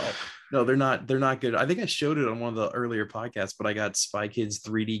 No, they're not. They're not good. I think I showed it on one of the earlier podcasts, but I got Spy Kids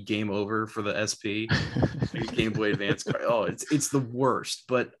 3D Game Over for the SP Game Boy Advance card. Oh, it's the worst,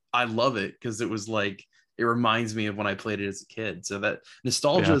 but I love it because it was like it reminds me of when I played it as a kid. So that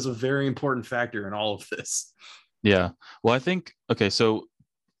nostalgia is a very important factor in all of this. Yeah. Well, I think okay, so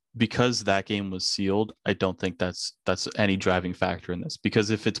because that game was sealed, I don't think that's any driving factor in this. Because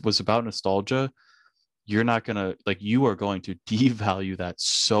if it was about nostalgia, you're not gonna you are going to devalue that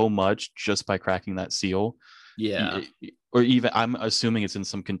so much just by cracking that seal. Yeah. Or even I'm assuming it's in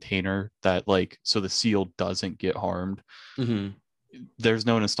some container that so the seal doesn't get harmed. Mm-hmm. There's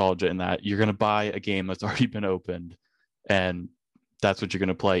no nostalgia in that. You're gonna buy a game that's already been opened, and that's what you're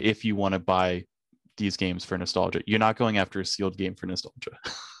gonna play if you want to buy these games for nostalgia. You're not going after a sealed game for nostalgia.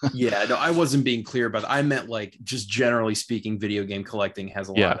 Yeah, no, I wasn't being clear about that. I meant just generally speaking, video game collecting has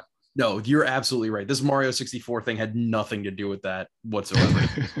a lot. No, you're absolutely right. This Mario 64 thing had nothing to do with that whatsoever.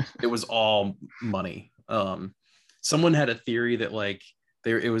 It was all money. Someone had a theory that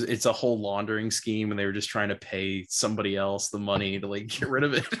it's a whole laundering scheme and they were just trying to pay somebody else the money to get rid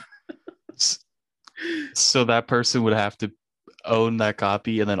of it. So that person would have to own that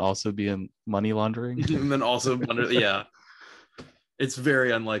copy and then also be in money laundering. And then also yeah. It's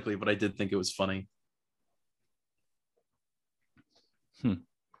very unlikely, but I did think it was funny.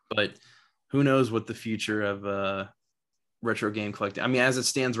 But who knows what the future of retro game collecting. I mean, as it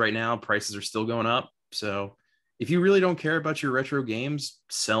stands right now, prices are still going up. So if you really don't care about your retro games,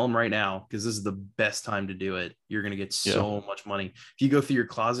 sell them right now because this is the best time to do it. You're going to get so much money. If you go through your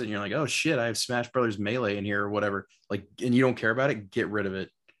closet and you're like, oh shit, I have Smash Brothers Melee in here or whatever, and you don't care about it, get rid of it.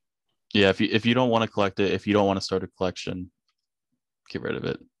 Yeah, if you don't want to collect it, if you don't want to start a collection, get rid of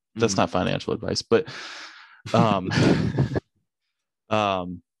it. That's not financial advice, but I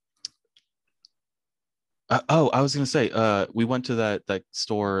was gonna say, we went to that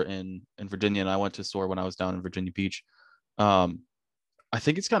store in Virginia, and I went to a store when I was down in Virginia Beach. I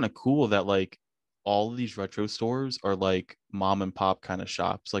think it's kind of cool that all of these retro stores are mom and pop kind of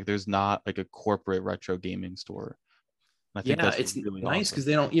shops. There's not a corporate retro gaming store. And I think that's it's really nice because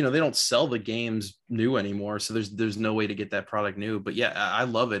awesome. they don't sell the games new anymore, so there's no way to get that product new. But yeah, I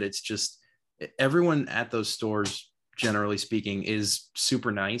love it. It's just everyone at those stores, generally speaking, is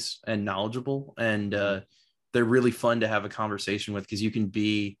super nice and knowledgeable, and they're really fun to have a conversation with because you can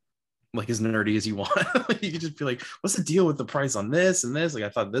be like as nerdy as you want. You could just be like, what's the deal with the price on this and this? Like, I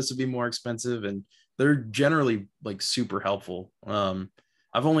thought this would be more expensive, and they're generally like super helpful.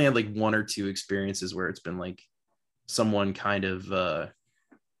 I've only had like one or two experiences where it's been like someone kind of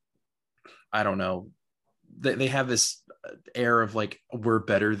I don't know, they have this air of like, we're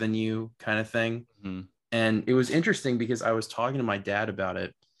better than you kind of thing. Mm-hmm. And it was interesting because I was talking to my dad about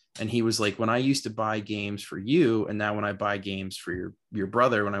it, and he was like, when I used to buy games for you, and now when I buy games for your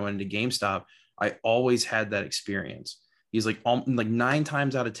brother, when I went into GameStop, I always had that experience. He's like, like 9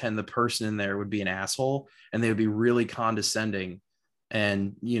 times out of 10, the person in there would be an asshole, and they would be really condescending,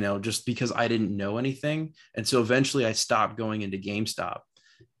 and just because I didn't know anything. And so eventually I stopped going into GameStop,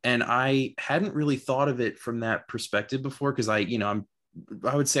 and I hadn't really thought of it from that perspective before, because I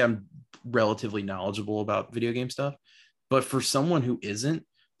would say I'm relatively knowledgeable about video game stuff, but for someone who isn't,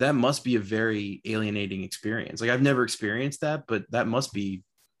 that must be a very alienating experience. Like, I've never experienced that, but that must be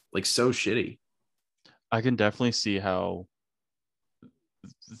like so shitty. I can definitely see how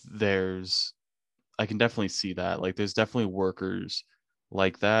I can definitely see that. Like, there's definitely workers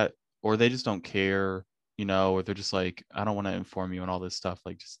like that, or they just don't care, or they're just like, I don't want to inform you and all this stuff.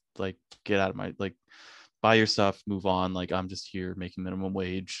 Like, just like, get out of my, like, buy your stuff, move on. Like, I'm just here making minimum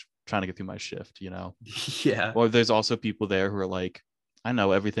wage, trying to get through my shift, Yeah. Or there's also people there who are like, I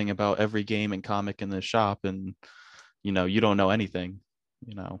know everything about every game and comic in the shop, and you don't know anything.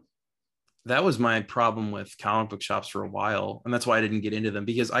 That was my problem with comic book shops for a while, and that's why I didn't get into them,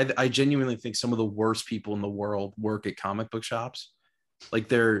 because I genuinely think some of the worst people in the world work at comic book shops. Like,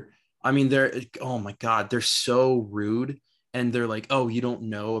 they're oh my god, they're so rude, and they're like, oh, you don't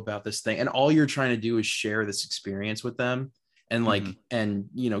know about this thing, and all you're trying to do is share this experience with them, and like, and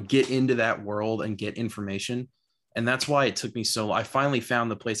get into that world and get information. And that's why it took me so long. I finally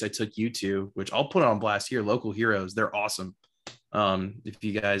found the place I took you to, which I'll put on blast here, Local Heroes. They're awesome. If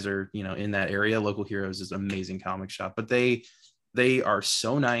you guys are in that area, Local Heroes is an amazing comic shop, but they are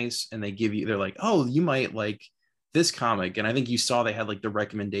so nice, and they're like, oh, you might like this comic, and I think you saw they had like the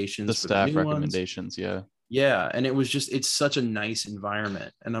recommendations, the for staff the new recommendations ones. Yeah, and it's such a nice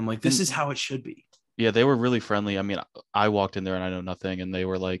environment, and I'm like, this is how it should be. Yeah, they were really friendly. I mean, I walked in there and I know nothing, and they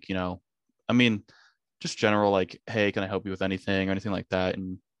were like, I mean, just general, like, hey, can I help you with anything or anything like that?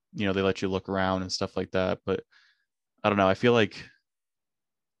 And they let you look around and stuff like that. But I don't know, I feel like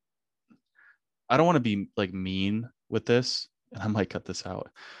I don't want to be like mean with this, and I might cut this out,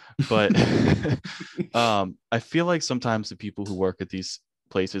 but I feel like sometimes the people who work at these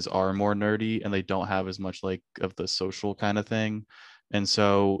places are more nerdy, and they don't have as much like of the social kind of thing, and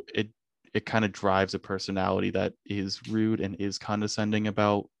so it kind of drives a personality that is rude and is condescending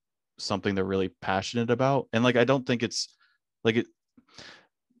about something they're really passionate about. And like, I don't think it's like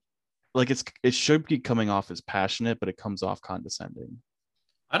it should be coming off as passionate, but it comes off condescending.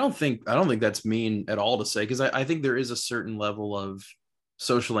 I don't think that's mean at all to say, because I think there is a certain level of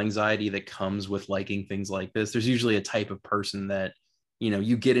social anxiety that comes with liking things like this. There's usually a type of person that,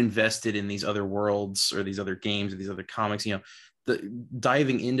 you get invested in these other worlds or these other games or these other comics,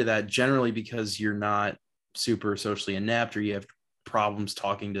 diving into that generally because you're not super socially inept, or you have problems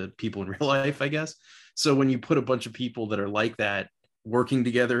talking to people in real life, I guess. So when you put a bunch of people that are like that working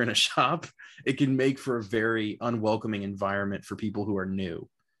together in a shop, it can make for a very unwelcoming environment for people who are new.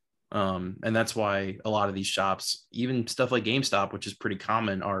 And that's why a lot of these shops, even stuff like GameStop, which is pretty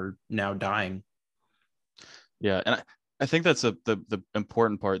common, are now dying. Yeah, and I think that's the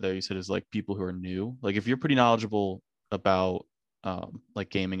important part that you said, is like people who are new. Like, if you're pretty knowledgeable about like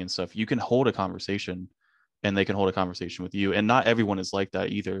gaming and stuff, you can hold a conversation, and they can hold a conversation with you. And not everyone is like that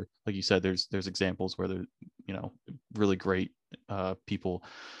either. Like you said, there's examples where they're really great people,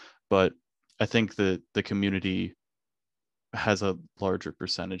 but I think the community has a larger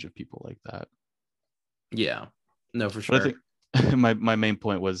percentage of people like that. Yeah, no, for sure. But I think my main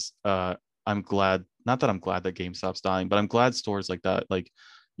point was I'm glad, not that I'm glad that GameStop's dying, but I'm glad stores like that, like,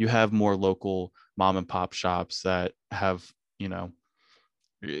 you have more local mom and pop shops that have,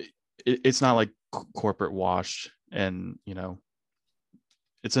 it's not like corporate wash, and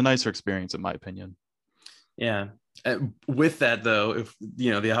it's a nicer experience in my opinion. Yeah. With that though, if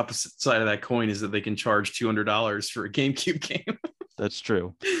the opposite side of that coin is that they can charge $200 for a GameCube game. That's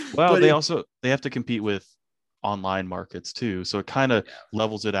true. Well, they have to compete with online markets too, so it kind of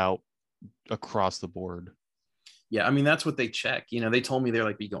levels it out across the board. Yeah, I mean, that's what they check. They told me, they're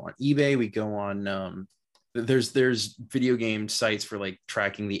like, we go on eBay, we go on there's video game sites for like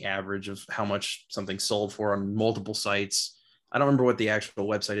tracking the average of how much something sold for on multiple sites. I don't remember what the actual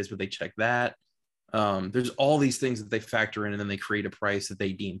website is, but they check that. There's all these things that they factor in, and then they create a price that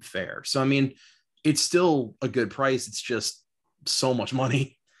they deem fair. So I mean, it's still a good price, it's just so much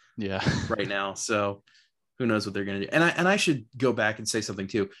money. Yeah. right now. So who knows what they're going to do. And I should go back and say something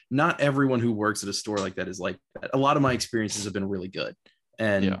too. Not everyone who works at a store like that is like that. A lot of my experiences have been really good.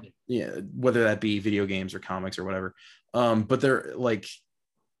 And yeah, whether that be video games or comics or whatever. But they're like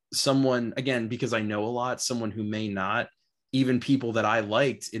someone, again, because I know a lot, someone who may not, even people that I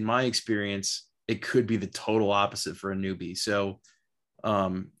liked in my experience, it could be the total opposite for a newbie. So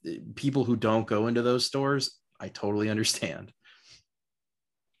people who don't go into those stores, I totally understand.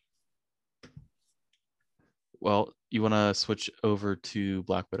 Well, you want to switch over to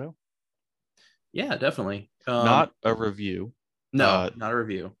Black Widow? Yeah, definitely. Not a review. Not a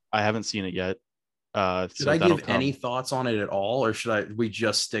review. I haven't seen it yet. Should I give any thoughts on it at all, or should we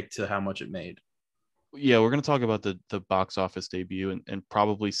just stick to how much it made? Yeah, we're going to talk about the box office debut and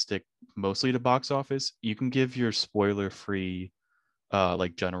probably stick mostly to box office. You can give your spoiler free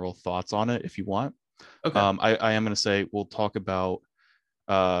like general thoughts on it if you want. Okay. I am going to say we'll talk about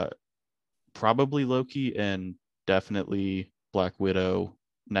probably Loki and definitely Black Widow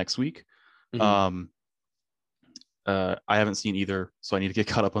next week. Mm-hmm. I haven't seen either, so I need to get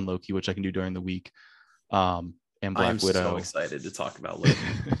caught up on Loki, which I can do during the week. And Black Widow. I'm so excited to talk about Loki.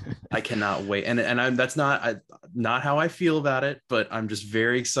 I cannot wait, and that's not how I feel about it, but I'm just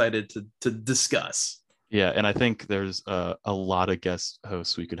very excited to discuss. Yeah, and I think there's a lot of guest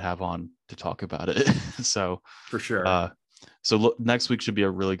hosts we could have on to talk about it. So for sure. So next week should be a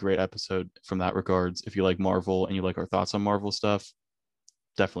really great episode from that regards. If you like Marvel and you like our thoughts on Marvel stuff,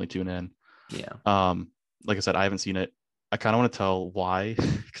 definitely tune in. Yeah. Like I said, I haven't seen it. I kind of want to tell why,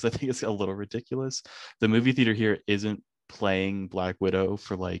 because I think it's a little ridiculous. The movie theater here isn't playing Black Widow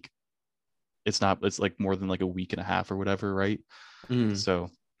for like, it's like more than like a week and a half or whatever, right? So,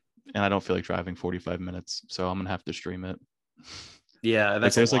 and I don't feel like driving 45 minutes, so I'm gonna have to stream it. Yeah,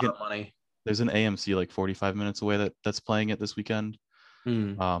 that's a lot of money. There's an AMC like 45 minutes away that's playing it this weekend.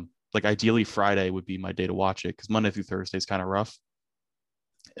 Like ideally Friday would be my day to watch it because Monday through Thursday is kind of rough,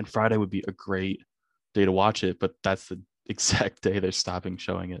 and Friday would be a great day to watch it, but that's the exact day they're stopping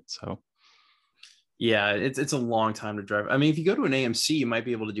showing it. So yeah, it's a long time to drive. I mean, if you go to an AMC, you might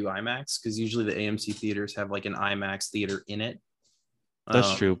be able to do IMAX because usually the AMC theaters have like an IMAX theater in it.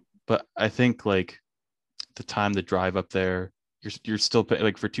 That's true, but I think like the time to drive up there, you're still paying,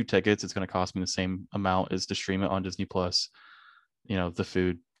 like for 2 tickets, it's going to cost me the same amount as to stream it on Disney Plus. You know, the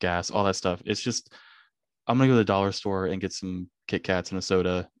food, gas, all that stuff. It's just I'm gonna go to the dollar store and get some Kit Kats and a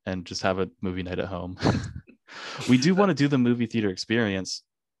soda and just have a movie night at home. We do want to do the movie theater experience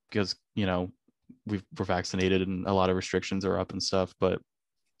because, you know, we're vaccinated and a lot of restrictions are up and stuff. But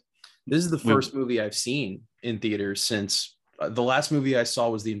this is the first movie I've seen in theaters since the last movie I saw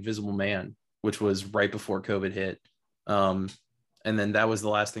was The Invisible Man, which was right before COVID hit. And then that was the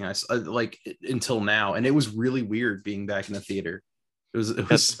last thing I saw, like until now. And it was really weird being back in the theater. It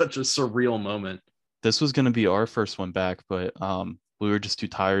was such a surreal moment. This was going to be our first one back, but we were just too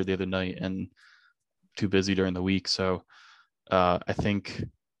tired the other night and too busy during the week. So I think,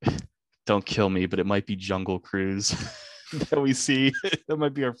 don't kill me, but it might be Jungle Cruise that we see. That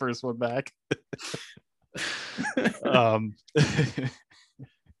might be our first one back.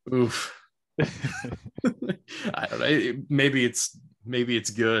 Oof. I don't know. Maybe it's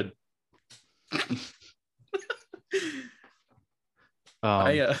good.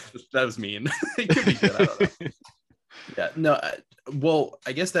 That was mean. It could be good. I don't know. Yeah, no. Well,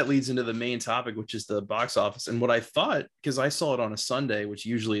 I guess that leads into the main topic, which is the box office. And what I thought, because I saw it on a Sunday, which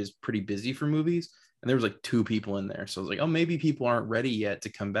usually is pretty busy for movies, and there was like 2 people in there, so I was like, oh, maybe people aren't ready yet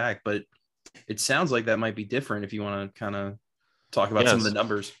to come back. But it sounds like that might be different if you want to kind of talk about some of the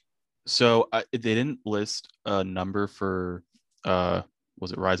numbers. So they didn't list a number for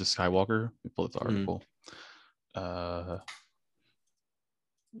was it Rise of Skywalker? Let me pull up the article.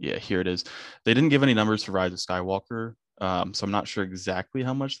 Yeah, here it is. They didn't give any numbers for Rise of Skywalker, so I'm not sure exactly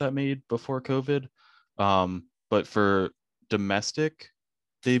how much that made before COVID. But for domestic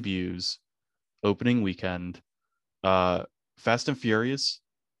debuts, opening weekend, Fast and Furious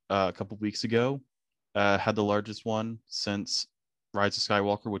a couple weeks ago had the largest one since Rise of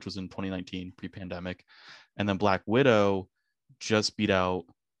Skywalker, which was in 2019, pre-pandemic, and then Black Widow just beat out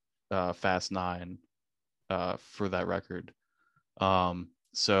Fast 9 for that record.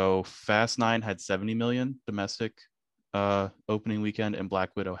 So Fast 9 had 70 million domestic opening weekend, and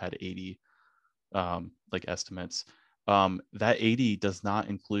Black Widow had 80 like estimates. That 80 does not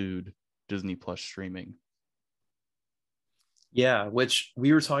include Disney Plus streaming. Yeah, which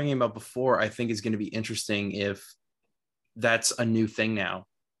we were talking about before, I think is going to be interesting if that's a new thing now.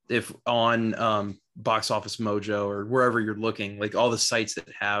 If on Box Office Mojo or wherever you're looking, like all the sites that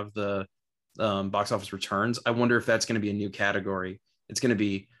have the box office returns, I wonder if that's going to be a new category. It's going to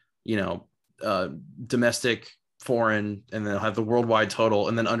be you know, domestic, foreign, and then have the worldwide total,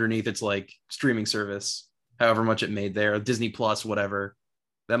 and then underneath it's like streaming service, however much it made there, Disney Plus, whatever.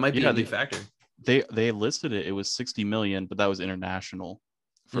 That might be a new factor. They listed it was 60 million, but that was international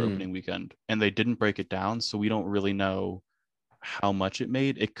for opening weekend, and they didn't break it down, so we don't really know how much it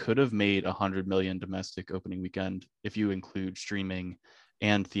made. It could have made 100 million domestic opening weekend if you include streaming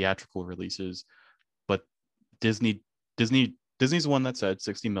and theatrical releases, but Disney's the one that said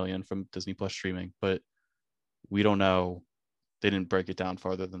 60 million from Disney Plus streaming, but we don't know. They didn't break it down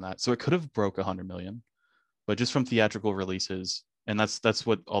farther than that, so it could have broke 100 million, but just from theatrical releases. And that's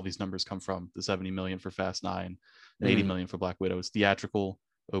what all these numbers come from. The 70 million for Fast 9, 80 million for Black Widow is theatrical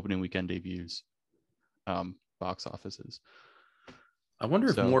opening weekend debuts, box offices. I wonder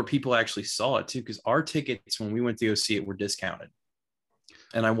if more people actually saw it too, because our tickets when we went to go see it were discounted.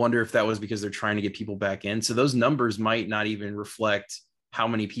 And I wonder if that was because they're trying to get people back in. So those numbers might not even reflect how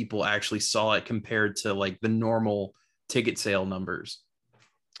many people actually saw it compared to like the normal ticket sale numbers.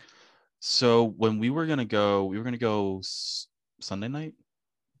 So when we were going to go Sunday night.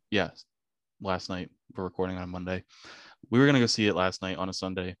 Yes. Last night. We're recording on Monday. We were going to go see it last night on a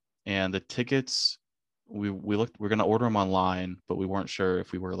Sunday, and the tickets, we looked, we're going to order them online, but we weren't sure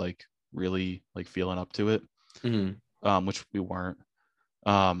if we were like really like feeling up to it, which we weren't.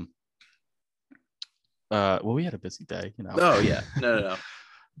 Well, we had a busy day, you know. Oh yeah, no.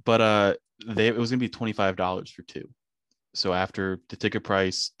 But it was gonna be $25 for two. So after the ticket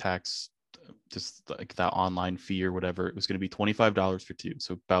price, tax, just like that online fee or whatever, it was gonna be $25 for two.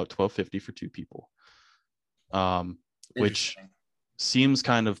 So about $12.50 for two people. Which seems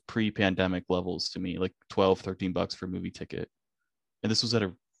kind of pre-pandemic levels to me, like $12-13 for a movie ticket. And this was at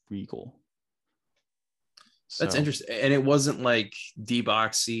a Regal. That's interesting. And it wasn't like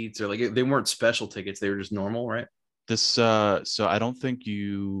D-box seats or like they weren't special tickets. They were just normal, right? This so I don't think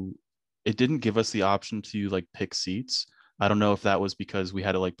it didn't give us the option to like pick seats. I don't know if that was because we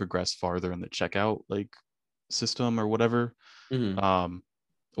had to like progress farther in the checkout like system or whatever.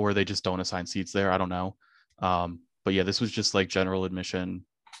 Or they just don't assign seats there. I don't know. But yeah, this was just like general admission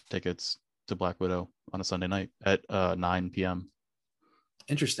tickets to Black Widow on a Sunday night at 9 p.m.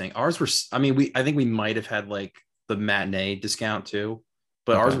 Interesting. Ours were, I think we might have had like the matinee discount too,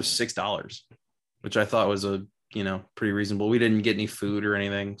 but ours was $6, which I thought was pretty reasonable. We didn't get any food or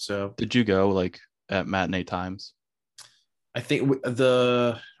anything. So did you go like at matinee times? I think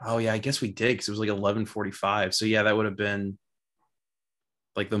I guess we did, because it was like 11:45. So yeah, that would have been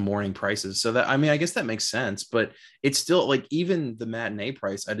like the morning prices. So that, I guess that makes sense, but it's still like, even the matinee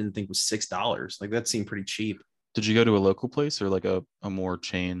price I didn't think was $6. Like that seemed pretty cheap. Did you go to a local place or like a more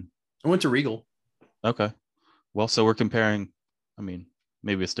chain? I went to Regal. Okay. Well, so we're comparing,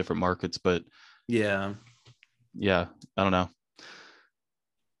 maybe it's different markets, but yeah, I don't know.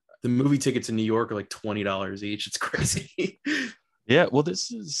 The movie tickets in New York are like $20 each. It's crazy. Yeah. Well, this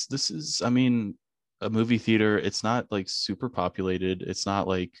is, a movie theater. It's not like super populated. It's not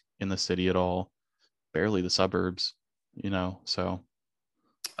like in the city at all, barely the suburbs, so.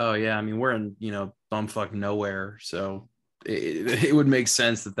 Oh yeah. We're in, bumfuck nowhere. So it would make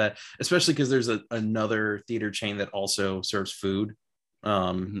sense that especially because there's another theater chain that also serves food.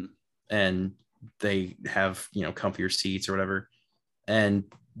 And they have, comfier seats or whatever. And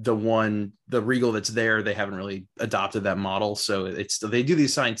the Regal that's there, they haven't really adopted that model. So it's still, they do the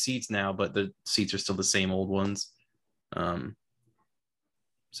assigned seats now, but the seats are still the same old ones. So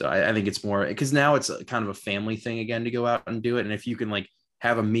I think it's more because now it's kind of a family thing again to go out and do it. And if you can like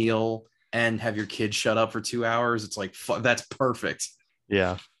have a meal and have your kids shut up for 2 hours, it's like, that's perfect.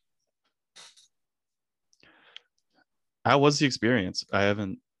 Yeah. How was the experience? We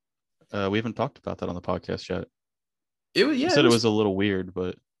haven't talked about that on the podcast yet. You said it was a little weird,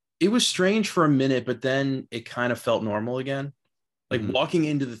 but it was strange for a minute, but then it kind of felt normal again. Like walking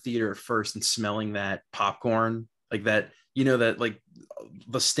into the theater at first and smelling that popcorn, like that, that like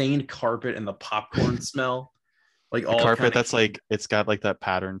the stained carpet and the popcorn smell, like all carpet that's like, it's got like that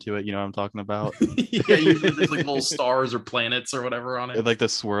pattern to it. You know what I'm talking about? Yeah, usually there's like little stars or planets or whatever on it. Like the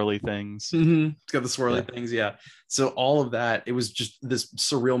swirly things. It's got the swirly things. Yeah. So all of that, it was just this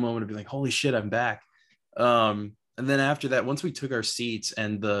surreal moment of being like, holy shit, I'm back. And then after that, once we took our seats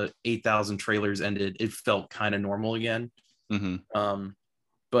and the 8,000 trailers ended, it felt kind of normal again.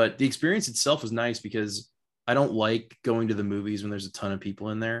 But the experience itself was nice because I don't like going to the movies when there's a ton of people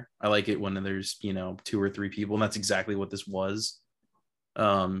in there. I like it when there's, 2 or 3 people, and that's exactly what this was.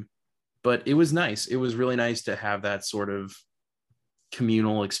 But it was nice. It was really nice to have that sort of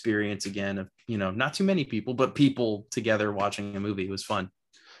communal experience again of, not too many people, but people together watching a movie. It was fun.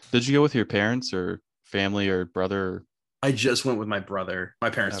 Did you go with your parents or family or brother? I just went with my brother. My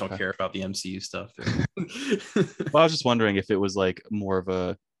parents don't Okay. care about the MCU stuff. Well, I was just wondering if it was like more of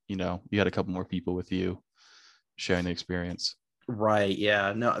a, you had a couple more people with you sharing the experience. Right.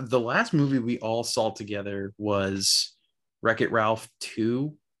 Yeah. No, the last movie we all saw together was Wreck-It Ralph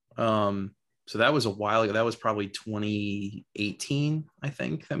 2. So that was a while ago. That was probably 2018, I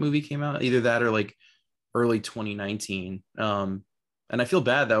think that movie came out. Either that or like early 2019. And I feel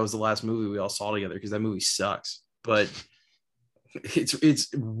bad that was the last movie we all saw together because that movie sucks. But it's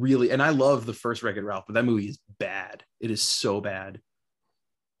really, and I love the first Wreck-It Ralph, but that movie is bad. It is so bad.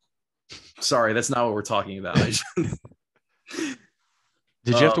 Sorry, that's not what we're talking about. Did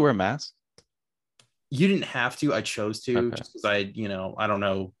you have to wear a mask? You didn't have to. I chose to Okay. just because I don't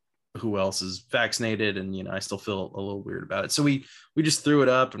know who else is vaccinated, and I still feel a little weird about it. So we just threw it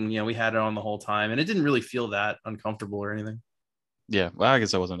up, and we had it on the whole time, and it didn't really feel that uncomfortable or anything. Yeah. Well, I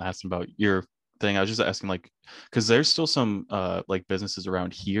guess I wasn't asking about your thing. I was just asking like, because there's still some like businesses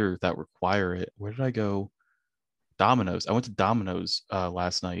around here that require it. Where did I go? Domino's. I went to Domino's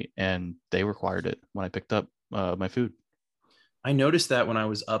last night and they required it when I picked up my food. I noticed that when I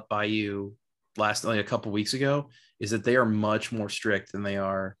was up by you last like a couple weeks ago, is that they are much more strict than they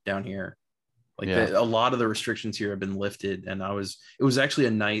are down here. Like Yeah. a lot of the restrictions here have been lifted, and it was actually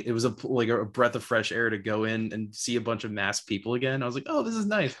it was like a breath of fresh air to go in and see a bunch of masked people again. I was like, oh, this is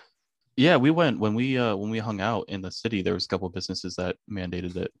nice. Yeah, we went when we hung out in the city. There was a couple of businesses that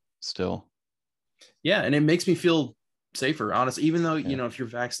mandated it still. Yeah, and it makes me feel safer, honestly. Even though Yeah. if you're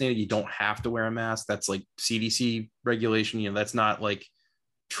vaccinated, you don't have to wear a mask. That's like CDC regulation. That's not like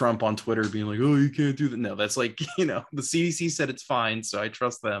Trump on Twitter being like, "Oh, you can't do that." No, that's like the CDC said it's fine, so I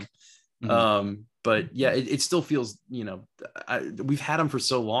trust them. But yeah, it still feels we've had them for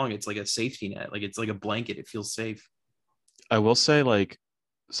so long. It's like a safety net. Like it's like a blanket. It feels safe. I will say like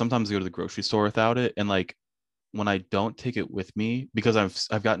sometimes I go to the grocery store without it, and like when I don't take it with me because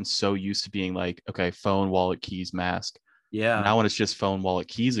I've gotten so used to being like, okay, phone, wallet, keys, mask. Yeah, Now when it's just phone, wallet,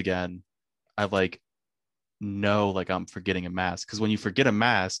 keys again, I like know like I'm forgetting a mask, because when you forget a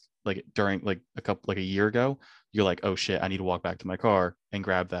mask like during like a year ago, you're like, oh shit, I need to walk back to my car and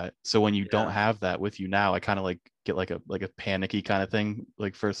grab that. So when you don't yeah. have that with you now, I kind of like get like a panicky kind of thing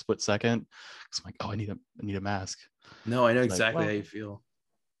like for a split second, because I'm like, oh, I need a mask. No, I know Like, exactly well, how you feel.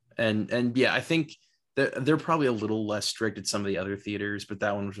 And yeah, I think they're probably a little less strict at some of the other theaters, but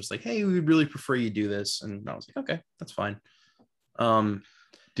that one was just like, hey, we would really prefer you do this, and I was like, okay, that's fine. Um,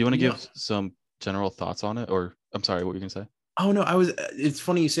 do you want to you know, give some general thoughts on it, or I'm sorry, what were you gonna say? oh no, I was. It's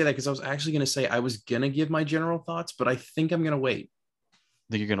funny you say that because I was actually gonna say I was gonna give my general thoughts, but I think I'm gonna wait.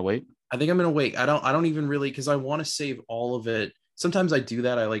 Think you're gonna wait? I think I'm gonna wait. I don't even really because I want to save all of it. Sometimes I do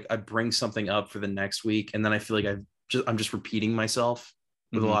that. I bring something up for the next week, and then I feel like I'm just repeating myself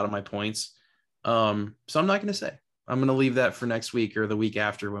with a Mm-hmm. lot of my points. So I'm not gonna say. I'm gonna leave that for next week or the week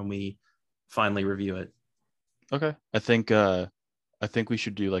after when we finally review it. Okay. I think we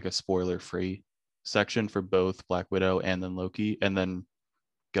should do like a spoiler free section for both Black Widow and then Loki, and then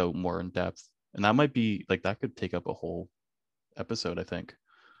go more in depth. And that might be like that could take up a whole episode, I think.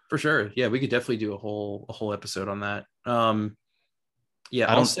 For sure. Yeah, we could definitely do a whole episode on that. Yeah,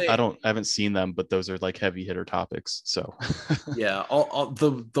 I I'll don't I say don't I haven't seen them, but those are like heavy hitter topics. So yeah.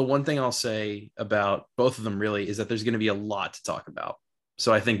 The one thing I'll say about both of them really is that there's going to be a lot to talk about.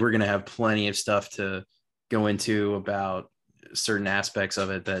 So I think we're going to have plenty of stuff to go into about certain aspects of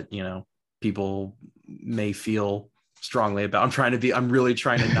it that people may feel strongly about. I'm really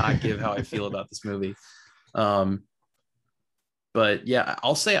trying to not give how I feel about this movie. Um, but yeah,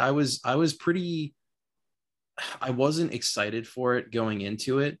 I'll say I wasn't excited for it going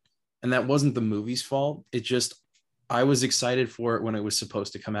into it, and that wasn't the movie's fault. It just I was excited for it when it was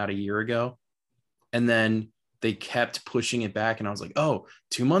supposed to come out a year ago, and then they kept pushing it back, and I was like, oh,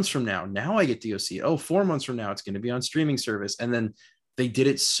 2 months from now I get to go see it. Oh, 4 months from now it's going to be on streaming service, and then they did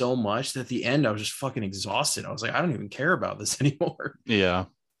it so much that at the end I was just fucking exhausted. I was like, I don't even care about this anymore. yeah.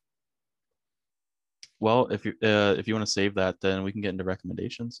 Well, if you want to save that, then we can get into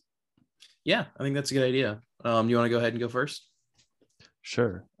recommendations. Yeah, I think that's a good idea. You want to go ahead and go first?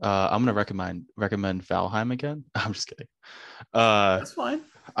 Sure. I'm gonna recommend Valheim again. I'm just kidding. Uh, That's fine.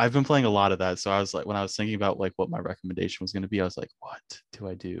 I've been playing a lot of that, so I was like, when I was thinking about like what my recommendation was gonna be, I was like, what do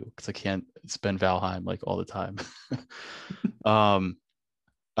I do? Because I can't spend Valheim like all the time. um,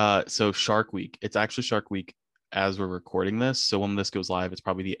 so Shark Week. It's actually Shark Week as we're recording this. So when this goes live, it's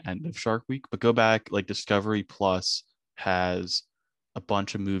probably the end of Shark Week. But go back, like Discovery Plus has a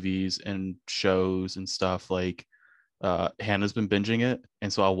bunch of movies and shows and stuff. Like Hannah's been binging it,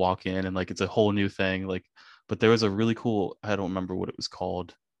 and so I'll walk in and like it's a whole new thing. Like, but there was a really cool, I don't remember what it was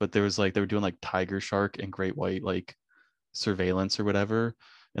called, but there was like they were doing like tiger shark and great white like surveillance or whatever,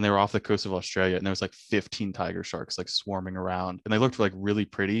 and they were off the coast of Australia, and there was like 15 tiger sharks like swarming around, and they looked like really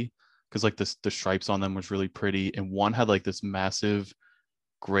pretty because like the stripes on them was really pretty, and one had like this massive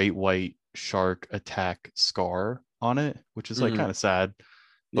great white shark attack scar on it, which is like kind of sad,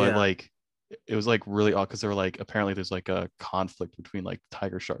 but Yeah. like it was like really odd because they were like apparently there's like a conflict between like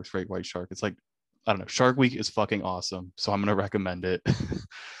tiger sharks, great white shark. It's like I don't know. Shark Week is fucking awesome, so I'm gonna recommend it.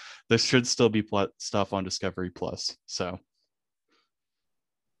 There should still be stuff on Discovery Plus. So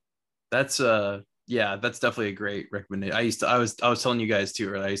That's yeah, that's definitely a great recommendation. I was telling you guys too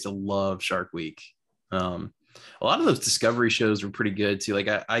earlier, I used to love Shark Week. A lot of those Discovery shows were pretty good too. Like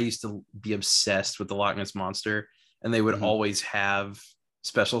I used to be obsessed with the Loch Ness Monster, and they would mhm. always have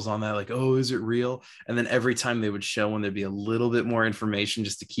specials on that, like, oh, is it real? And then every time they would show one, there'd be a little bit more information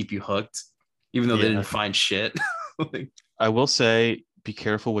just to keep you hooked, even though they Yeah, didn't find shit. Like, I will say be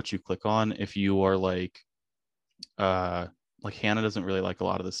careful what you click on if you are like Hannah doesn't really like a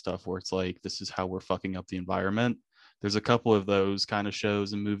lot of this stuff where it's like this is how we're fucking up the environment. There's a couple of those kind of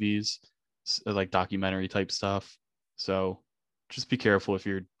shows and movies, like documentary type stuff. So just be careful if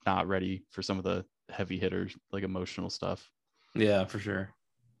you're not ready for some of the heavy hitters, like emotional stuff. yeah, for sure.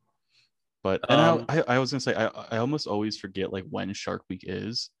 But and Um, I was gonna say I almost always forget like when Shark Week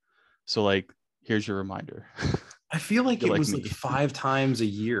is. So like here's your reminder. I feel like You're it like was like me. 5 times a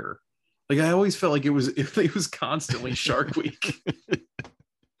year. Like I always felt like it was constantly Shark Week.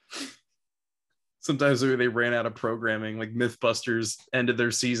 Sometimes they ran out of programming. Like Mythbusters ended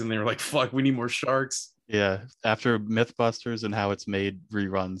their season, they were like, "Fuck, we need more sharks." Yeah, after Mythbusters and How It's Made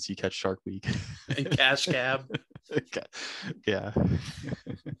reruns, you catch Shark Week. And Cash Cab. Yeah.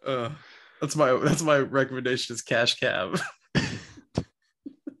 Uh, that's my recommendation is Cash Cab.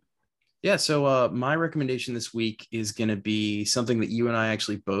 Yeah, so my recommendation this week is going to be something that you and I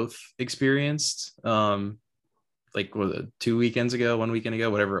actually both experienced. Like was it 2 weekends ago, 1 weekend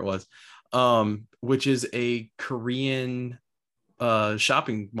ago, whatever it was. Which is a Korean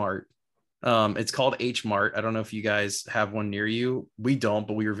shopping mart. It's called H Mart. I don't know if you guys have one near you. We don't,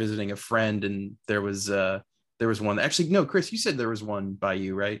 but we were visiting a friend and there was one. Actually, no, Chris, you said there was one by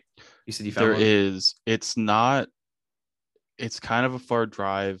you, right? You said you found There one. is. It's not, it's kind of a far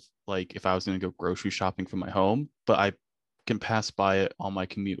drive, like if I was going to go grocery shopping from my home, but I can pass by it on my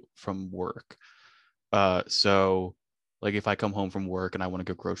commute from work. So like if I come home from work and I want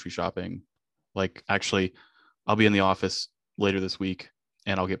to go grocery shopping, like actually I'll be in the office later this week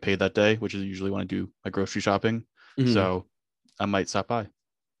and I'll get paid that day, which is usually when I do my grocery shopping. Mhm. So I might stop by.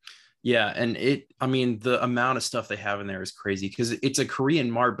 Yeah, and I mean, the amount of stuff they have in there is crazy because it's a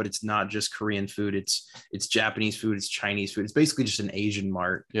Korean mart, but it's not just Korean food. It's Japanese food, it's Chinese food. It's basically just an Asian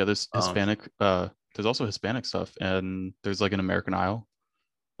mart. Yeah, there's Um, Hispanic, there's also Hispanic stuff, and there's like an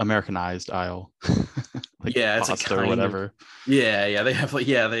Americanized aisle, like yeah, it's a pasta or kind of whatever. yeah. They have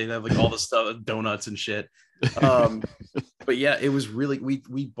like all the stuff, donuts and shit. Um, but yeah, it was really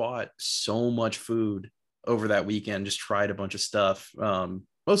we bought so much food over that weekend. Just tried a bunch of stuff,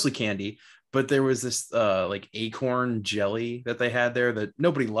 mostly candy. But there was this like acorn jelly that they had there that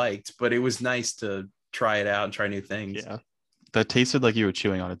nobody liked, but it was nice to try it out and try new things. Yeah, that tasted like you were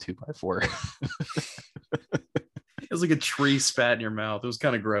chewing on a 2x4. It was like a tree spat in your mouth. It was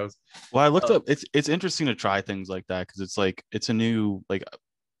kind of gross. Well, I looked Uh, up. It's interesting to try things like that because it's like it's a new like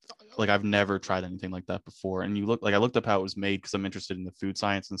I've never tried anything like that before. And you look like I looked up how it was made because I'm interested in the food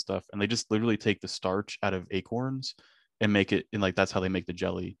science and stuff. And they just literally take the starch out of acorns and make it, and like that's how they make the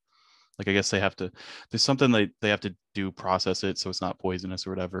jelly. Like I guess they have to. There's something they have to do process it so it's not poisonous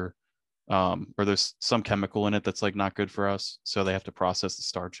or whatever. Or there's some chemical in it that's like not good for us, so they have to process the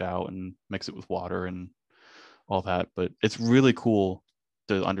starch out and mix it with water and all that. But it's really cool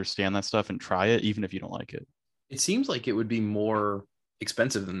to understand that stuff and try it, even if you don't like it. it seems like it would be more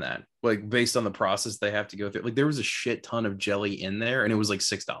expensive than that, like based on the process they have to go through. Like there was a shit ton of jelly in there, and it was like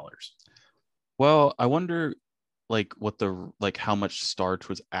 $6. Well, I wonder like what the like how much starch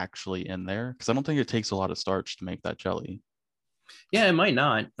was actually in there because I don't think it takes a lot of starch to make that jelly. Yeah, it might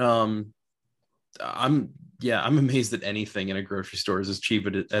not. I'm amazed that anything in a grocery store is as cheap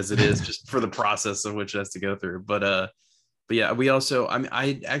as it is just for the process of which it has to go through. But yeah, we also I mean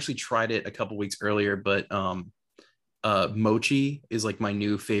I actually tried it a couple weeks earlier, but mochi is like my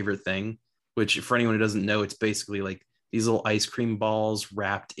new favorite thing, which for anyone who doesn't know, it's basically like these little ice cream balls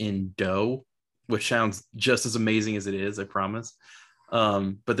wrapped in dough, which sounds just as amazing as it is, I promise.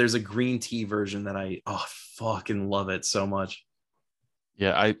 But there's a green tea version that I fucking love it so much.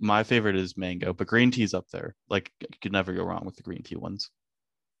 Yeah, I my favorite is mango, but green tea's up there. Like you could never go wrong with the green tea ones.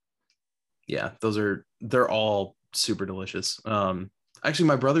 Yeah, they're all super delicious. Actually,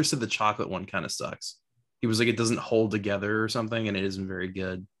 my brother said the chocolate one kind of sucks. He was like, it doesn't hold together or something, and it isn't very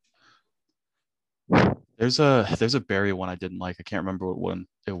good. There's a berry one I didn't like. I can't remember what one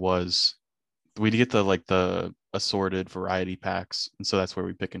it was. We get the assorted variety packs, and so that's where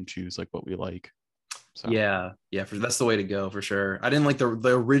we pick and choose like what we like. So Yeah, that's the way to go for sure. I didn't like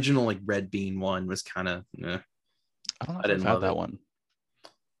the original like red bean one was kind of. I don't know I if didn't I've had love that it.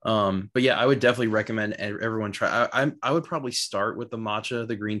 one. But yeah, I would definitely recommend everyone try. I would probably start with the matcha,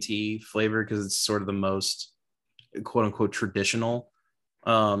 the green tea flavor, because it's sort of the most quote unquote traditional.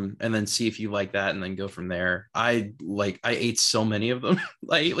 And then see if you like that, and then go from there. I ate so many of them.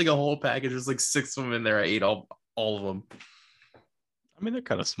 I ate like a whole package. There's like 6 of them in there. I ate all of them. I mean, they're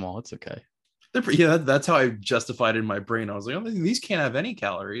kind of small. It's okay. Yeah, that's how I justified it in my brain. I was like, oh, these can't have any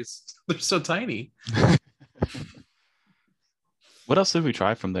calories. They're so tiny. What else did we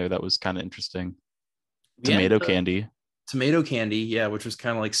try from there that was kind of interesting? We had Tomato candy. tomato candy, yeah, which was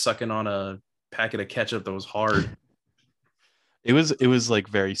kind of like sucking on a packet of ketchup that was hard. It was like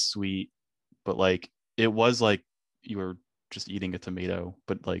very sweet, but like it was like you were just eating a tomato,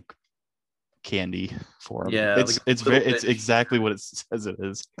 but like candy form. Yeah, like It's a very little it's bit. exactly what it says it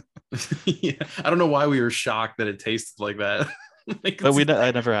is. Yeah, I don't know why we were shocked that it tasted like that. Like, But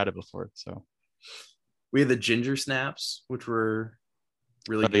I never had it before, so we had the ginger snaps, which were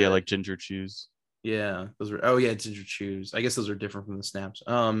really oh, yeah, good. like ginger chews. Yeah, those were. Oh yeah, ginger chews. I guess those are different from the snaps.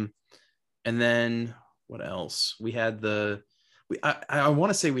 And then what else? We had the. I want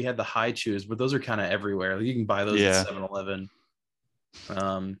to say we had the high chews, but those are kind of everywhere. You can buy those at Yeah, 7-Eleven.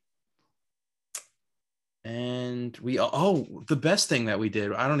 Um, and the best thing that we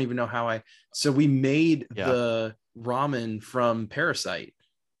did, I don't even know how so we made yeah, the ramen from Parasite. the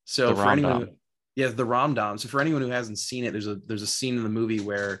So for anyone who, Ramdam. yeah, the ramdam. So for anyone who hasn't seen it, there's a scene in the movie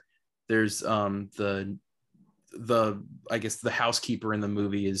where there's the I guess the housekeeper in the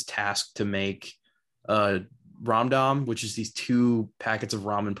movie is tasked to make uh ramdam, which is these 2 packets of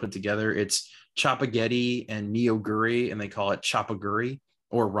ramen put together. It's chapaghetti and niyoguri, and they call it chapaguri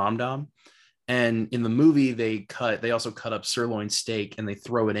or ramdam. And in the movie, they also cut up sirloin steak and they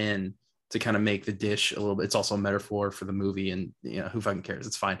throw it in to kind of make the dish a little bit. It's also a metaphor for the movie, and who fucking cares?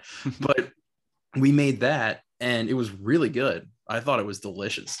 It's fine. But we made that, and it was really good. I thought it was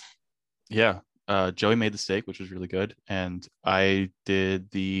delicious. Yeah. Joey made the steak, which was really good, and I did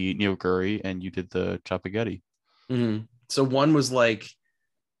the niyoguri, and you did the chapaghetti. Mm-hmm. So one was like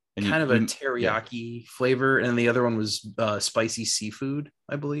And kind of a yeah, teriyaki flavor, and the other one was spicy seafood,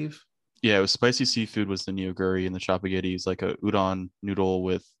 I believe. yeah, it was spicy seafood was the niyoguri, and the chapaghetti is like a udon noodle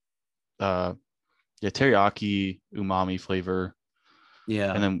with uh yeah, teriyaki umami flavor, and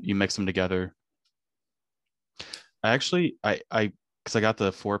Yeah. then you mix them together. I because I got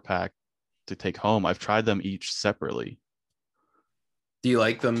the 4-pack to take home. I've tried them each separately. Do you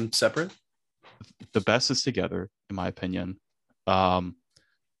like them separate? The best is together, in my opinion. Um,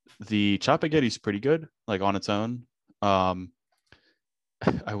 the chapaghetti is pretty good, like on its own. I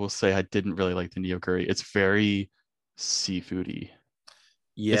will say I didn't really like the niyoguri. It's very seafoody. It's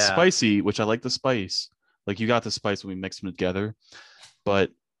Yeah. spicy, which I like the spice. Like you got the spice when we mix them together,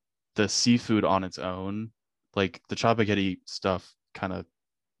 but the seafood on its own, like the chapaghetti stuff, kind of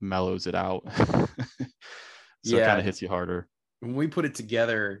mellows it out. So it kind of Yeah. hits you harder. When we put it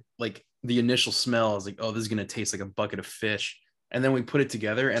together, like the initial smell, I was like, oh, this is gonna taste like a bucket of fish. And then we put it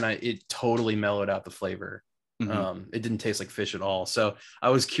together, and it totally mellowed out the flavor. Mm-hmm. It didn't taste like fish at all. So I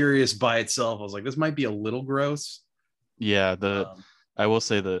was curious by itself. I was like, this might be a little gross. Yeah, Um, I will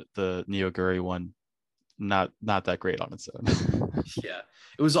say the niyoguri one, not that great on its own. yeah,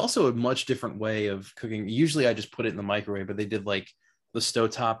 it was also a much different way of cooking. Usually I just put it in the microwave, but they did like the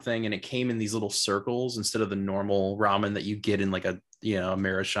stovetop thing, and it came in these little circles instead of the normal ramen that you get in like a a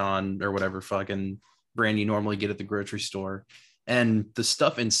Marichan or whatever fucking brand you normally get at the grocery store. And the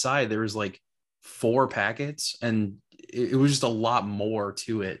stuff inside, there was like 4 packets, and it was just a lot more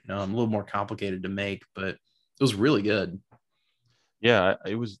to it. A little more complicated to make, but it was really good. Yeah,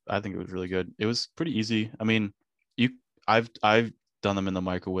 it was. I think it was really good. It was pretty easy. I mean, you, I've done them in the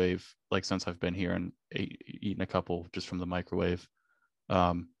microwave like since I've been here and eaten a couple just from the microwave.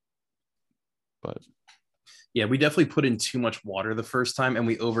 Um, but Yeah, we definitely put in too much water the first time, and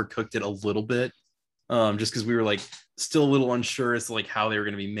we overcooked it a little bit. Just because we were like still a little unsure as to like how they were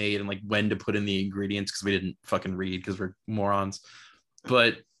going to be made and like when to put in the ingredients, because we didn't fucking read because we're morons.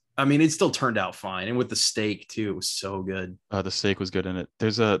 But I mean, it still turned out fine, and with the steak too, it was so good. the steak was good in it.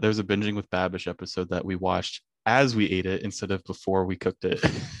 There's a binging with Babish episode that we watched as we ate it instead of before we cooked it.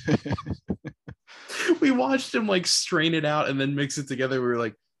 We watched him like strain it out and then mix it together. We were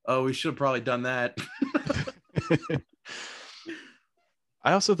like, oh, we should have probably done that.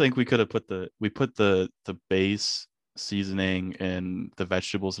 I also think we could have put the base seasoning and the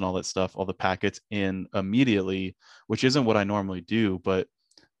vegetables and all that stuff, all the packets in immediately, which isn't what I normally do, but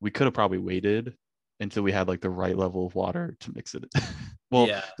we could have probably waited until we had like the right level of water to mix it. Well,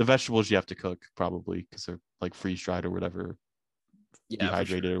 Yeah, the vegetables you have to cook probably because they're like freeze dried or whatever, yeah, for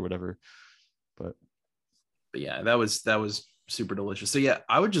dehydrated sure. or whatever. But But yeah, that was super delicious. So yeah,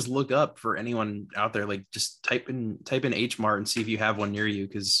 I would just look up for anyone out there, like just type in H Mart and see if you have one near you,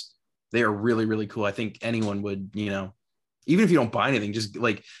 because they are really, really cool. I think anyone would, even if you don't buy anything, just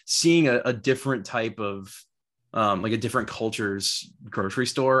like seeing a different type of like a different culture's grocery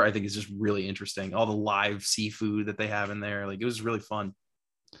store, I think is just really interesting. All the live seafood that they have in there. Like it was really fun.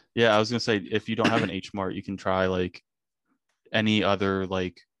 yeah, I was gonna say if you don't have an H Mart, you can try like any other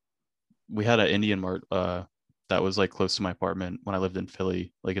like we had an Indian Mart that was like close to my apartment when I lived in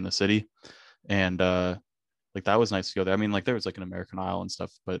Philly, like in the city. And like that was nice to go there. I mean, like there was like an American Aisle and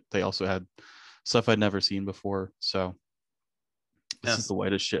stuff, but they also had stuff I'd never seen before. So this Yeah, is the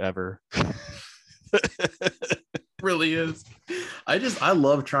whitest shit ever. really is. I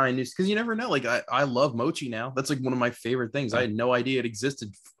love trying new, because you never know. Like I love mochi now. That's like one of my favorite things. I Yeah. had no idea it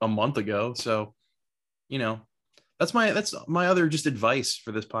existed a month ago. So, you know, that's my other just advice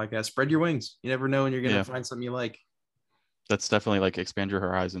for this podcast. Spread your wings. You never know when you're gonna Yeah. find something you like. That's definitely like expand your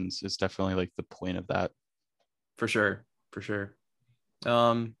horizons is definitely like the point of that. For sure. For sure.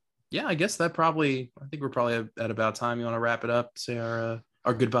 Yeah, I guess I think we're probably at about time. You want to wrap it up, say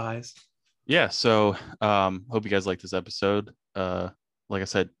our goodbyes. Yeah. So hope you guys like this episode. Like I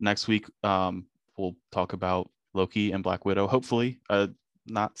said, next week we'll talk about Loki and Black Widow. Hopefully,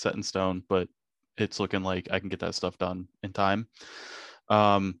 not set in stone, but it's looking like I can get that stuff done in time.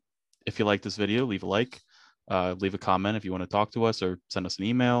 If you like this video, leave a like, leave a comment if you want to talk to us or send us an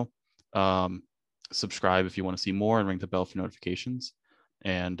email. Subscribe if you want to see more and ring the bell for notifications.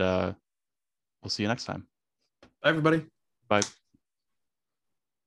 And we'll see you next time. Bye, everybody. Bye.